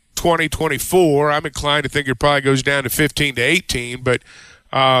Rocket at 20, 24? I'm inclined to think it probably goes down to 15 to 18. But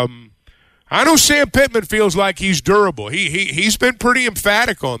I know Sam Pittman feels like he's durable. He's been pretty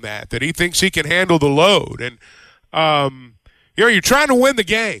emphatic on that he thinks he can handle the load. And, you're trying to win the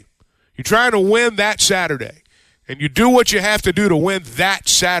game. You're trying to win that Saturday. And you do what you have to do to win that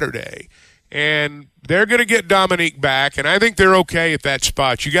Saturday. And they're going to get Dominique back, and I think they're okay at that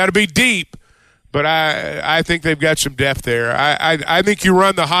spot. You got to be deep, but I think they've got some depth there. I think you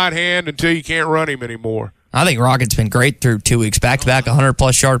run the hot hand until you can't run him anymore. I think Rocket's been great through 2 weeks. Back-to-back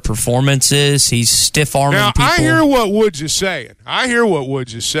 100-plus yard performances. He's stiff-arming people. Now, I hear what Woods is saying.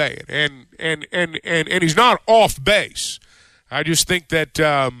 And he's not off base. I just think that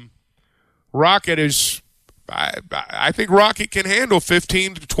Rocket is I think Rocket can handle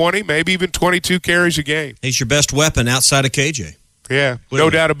 15 to 20, maybe even 22 carries a game. He's your best weapon outside of KJ. Yeah, no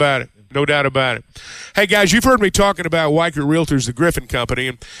doubt about it. No doubt about it. Hey, guys, you've heard me talking about Weichert Realtors, the Griffin Company,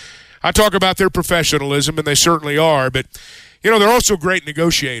 and I talk about their professionalism, and they certainly are, but, they're also great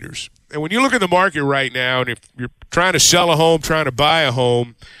negotiators. And when you look at the market right now, and if you're trying to sell a home, trying to buy a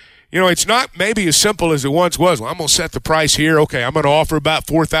home, it's not maybe as simple as it once was. Well, I'm going to set the price here. Okay, I'm going to offer about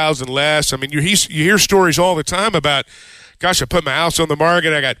 $4,000 less. I mean, you hear stories all the time about, gosh, I put my house on the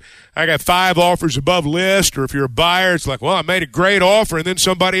market. I got 5 offers above list. Or if you're a buyer, it's like, well, I made a great offer, and then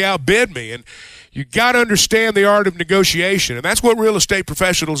somebody outbid me. And you got to understand the art of negotiation, and that's what real estate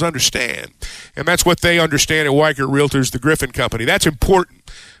professionals understand. And that's what they understand at Weichert Realtors, the Griffin Company. That's important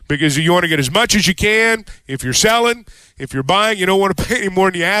because you want to get as much as you can. If you're selling, if you're buying, you don't want to pay any more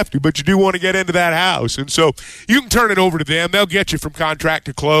than you have to, but you do want to get into that house. And so you can turn it over to them. They'll get you from contract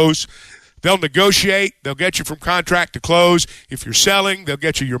to close. They'll negotiate. They'll get you from contract to close. If you're selling, they'll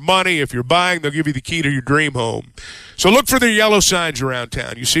get you your money. If you're buying, they'll give you the key to your dream home. So look for their yellow signs around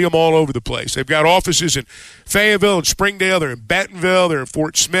town. You see them all over the place. They've got offices in Fayetteville and Springdale. They're in Bentonville. They're in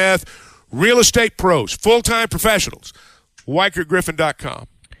Fort Smith. Real estate pros, full-time professionals. WeichertGriffin.com.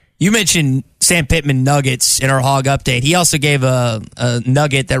 You mentioned Sam Pittman nuggets in our Hog Update. He also gave a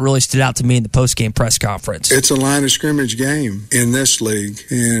nugget that really stood out to me in the postgame press conference. It's a line of scrimmage game in this league,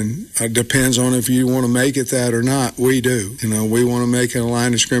 and it depends on if you want to make it that or not. We do. We want to make it a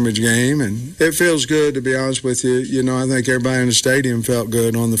line of scrimmage game, and it feels good, to be honest with you. I think everybody in the stadium felt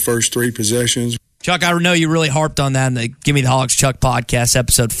good on the first 3 possessions. Chuck, I know you really harped on that in the Give Me the Hogs Chuck podcast,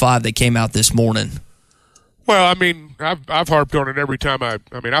 episode 5 that came out this morning. Well, I mean, I've harped on it every time I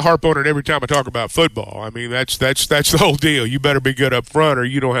harp on it every time I talk about football. I mean, that's the whole deal. You better be good up front or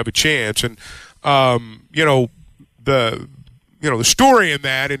you don't have a chance. And the story in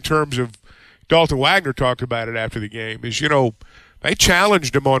that, in terms of Dalton Wagner talked about it after the game, is they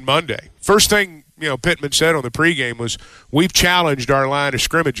challenged him on Monday. First thing Pittman said on the pregame was, we've challenged our line of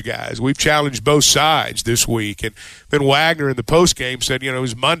scrimmage guys. We've challenged both sides this week. And then Wagner in the postgame said, it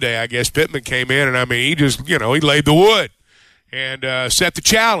was Monday, I guess. Pittman came in, and he just, he laid the wood and set the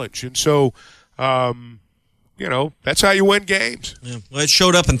challenge. And so, that's how you win games. Yeah. Well, it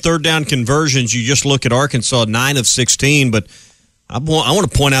showed up in third down conversions. You just look at Arkansas, 9 of 16. But I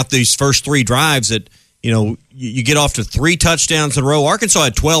want to point out these first 3 drives that, you get off to 3 touchdowns in a row. Arkansas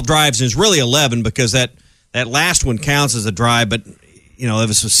had 12 drives, and it's really 11 because that last one counts as a drive, but, it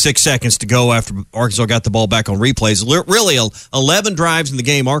was 6 seconds to go after Arkansas got the ball back on replays. Really, 11 drives in the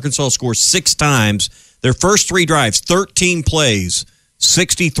game. Arkansas scores 6 times. Their first 3 drives, 13 plays,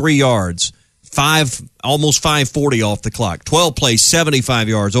 63 yards, almost 5:40 off the clock. 12 plays, 75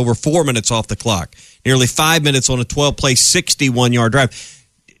 yards, over 4 minutes off the clock. Nearly 5 minutes on a 12-play, 61-yard drive.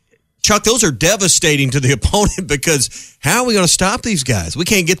 Chuck, those are devastating to the opponent because how are we going to stop these guys? We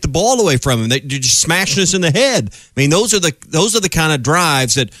can't get the ball away from them. They're just smashing us in the head. I mean, those are the kind of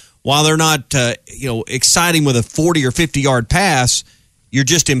drives that, while they're not exciting with a 40 or 50-yard pass, you're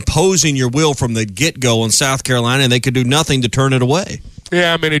just imposing your will from the get-go on South Carolina, and they could do nothing to turn it away.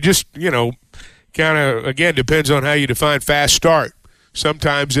 Yeah, I mean, it just kind of again depends on how you define fast start.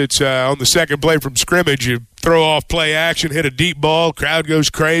 Sometimes it's on the second play from scrimmage, you throw off play action, hit a deep ball, crowd goes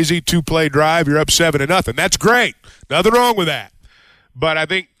crazy, 2-play drive, you're up 7-0. That's great. Nothing wrong with that. But I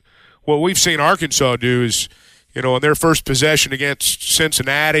think what we've seen Arkansas do is, on their first possession against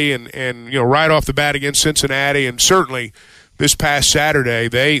Cincinnati and right off the bat against Cincinnati, and certainly this past Saturday,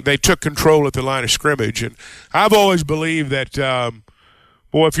 they took control at the line of scrimmage. And I've always believed that,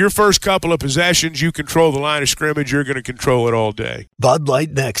 if your first couple of possessions, you control the line of scrimmage, you're going to control it all day. Bud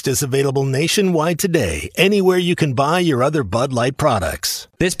Light Next is available nationwide today, anywhere you can buy your other Bud Light products.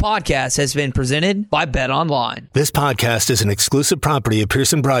 This podcast has been presented by BetOnline. This podcast is an exclusive property of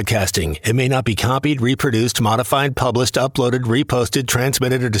Pearson Broadcasting. It may not be copied, reproduced, modified, published, uploaded, reposted,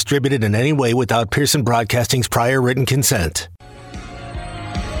 transmitted, or distributed in any way without Pearson Broadcasting's prior written consent.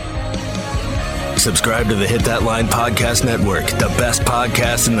 Subscribe to the Hit That Line Podcast Network, the best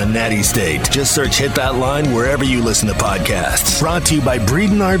podcast in the Natty State. Just search Hit That Line wherever you listen to podcasts. Brought to you by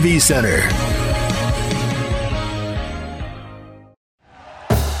Breeden RV Center.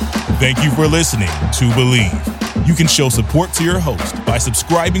 Thank you for listening to Believe. You can show support to your host by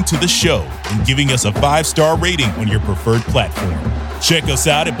subscribing to the show and giving us a 5-star rating on your preferred platform. Check us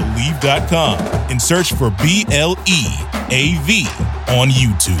out at Believe.com and search for BLEAV on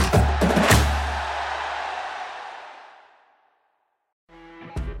YouTube.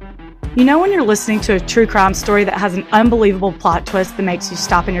 You know when you're listening to a true crime story that has an unbelievable plot twist that makes you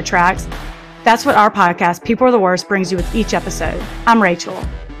stop in your tracks? That's what our podcast, People Are the Worst, brings you with each episode. I'm Rachel.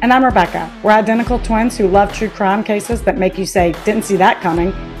 And I'm Rebecca. We're identical twins who love true crime cases that make you say, didn't see that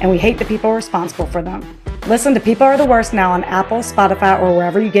coming, and we hate the people responsible for them. Listen to People Are the Worst now on Apple, Spotify, or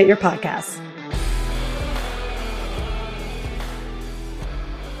wherever you get your podcasts.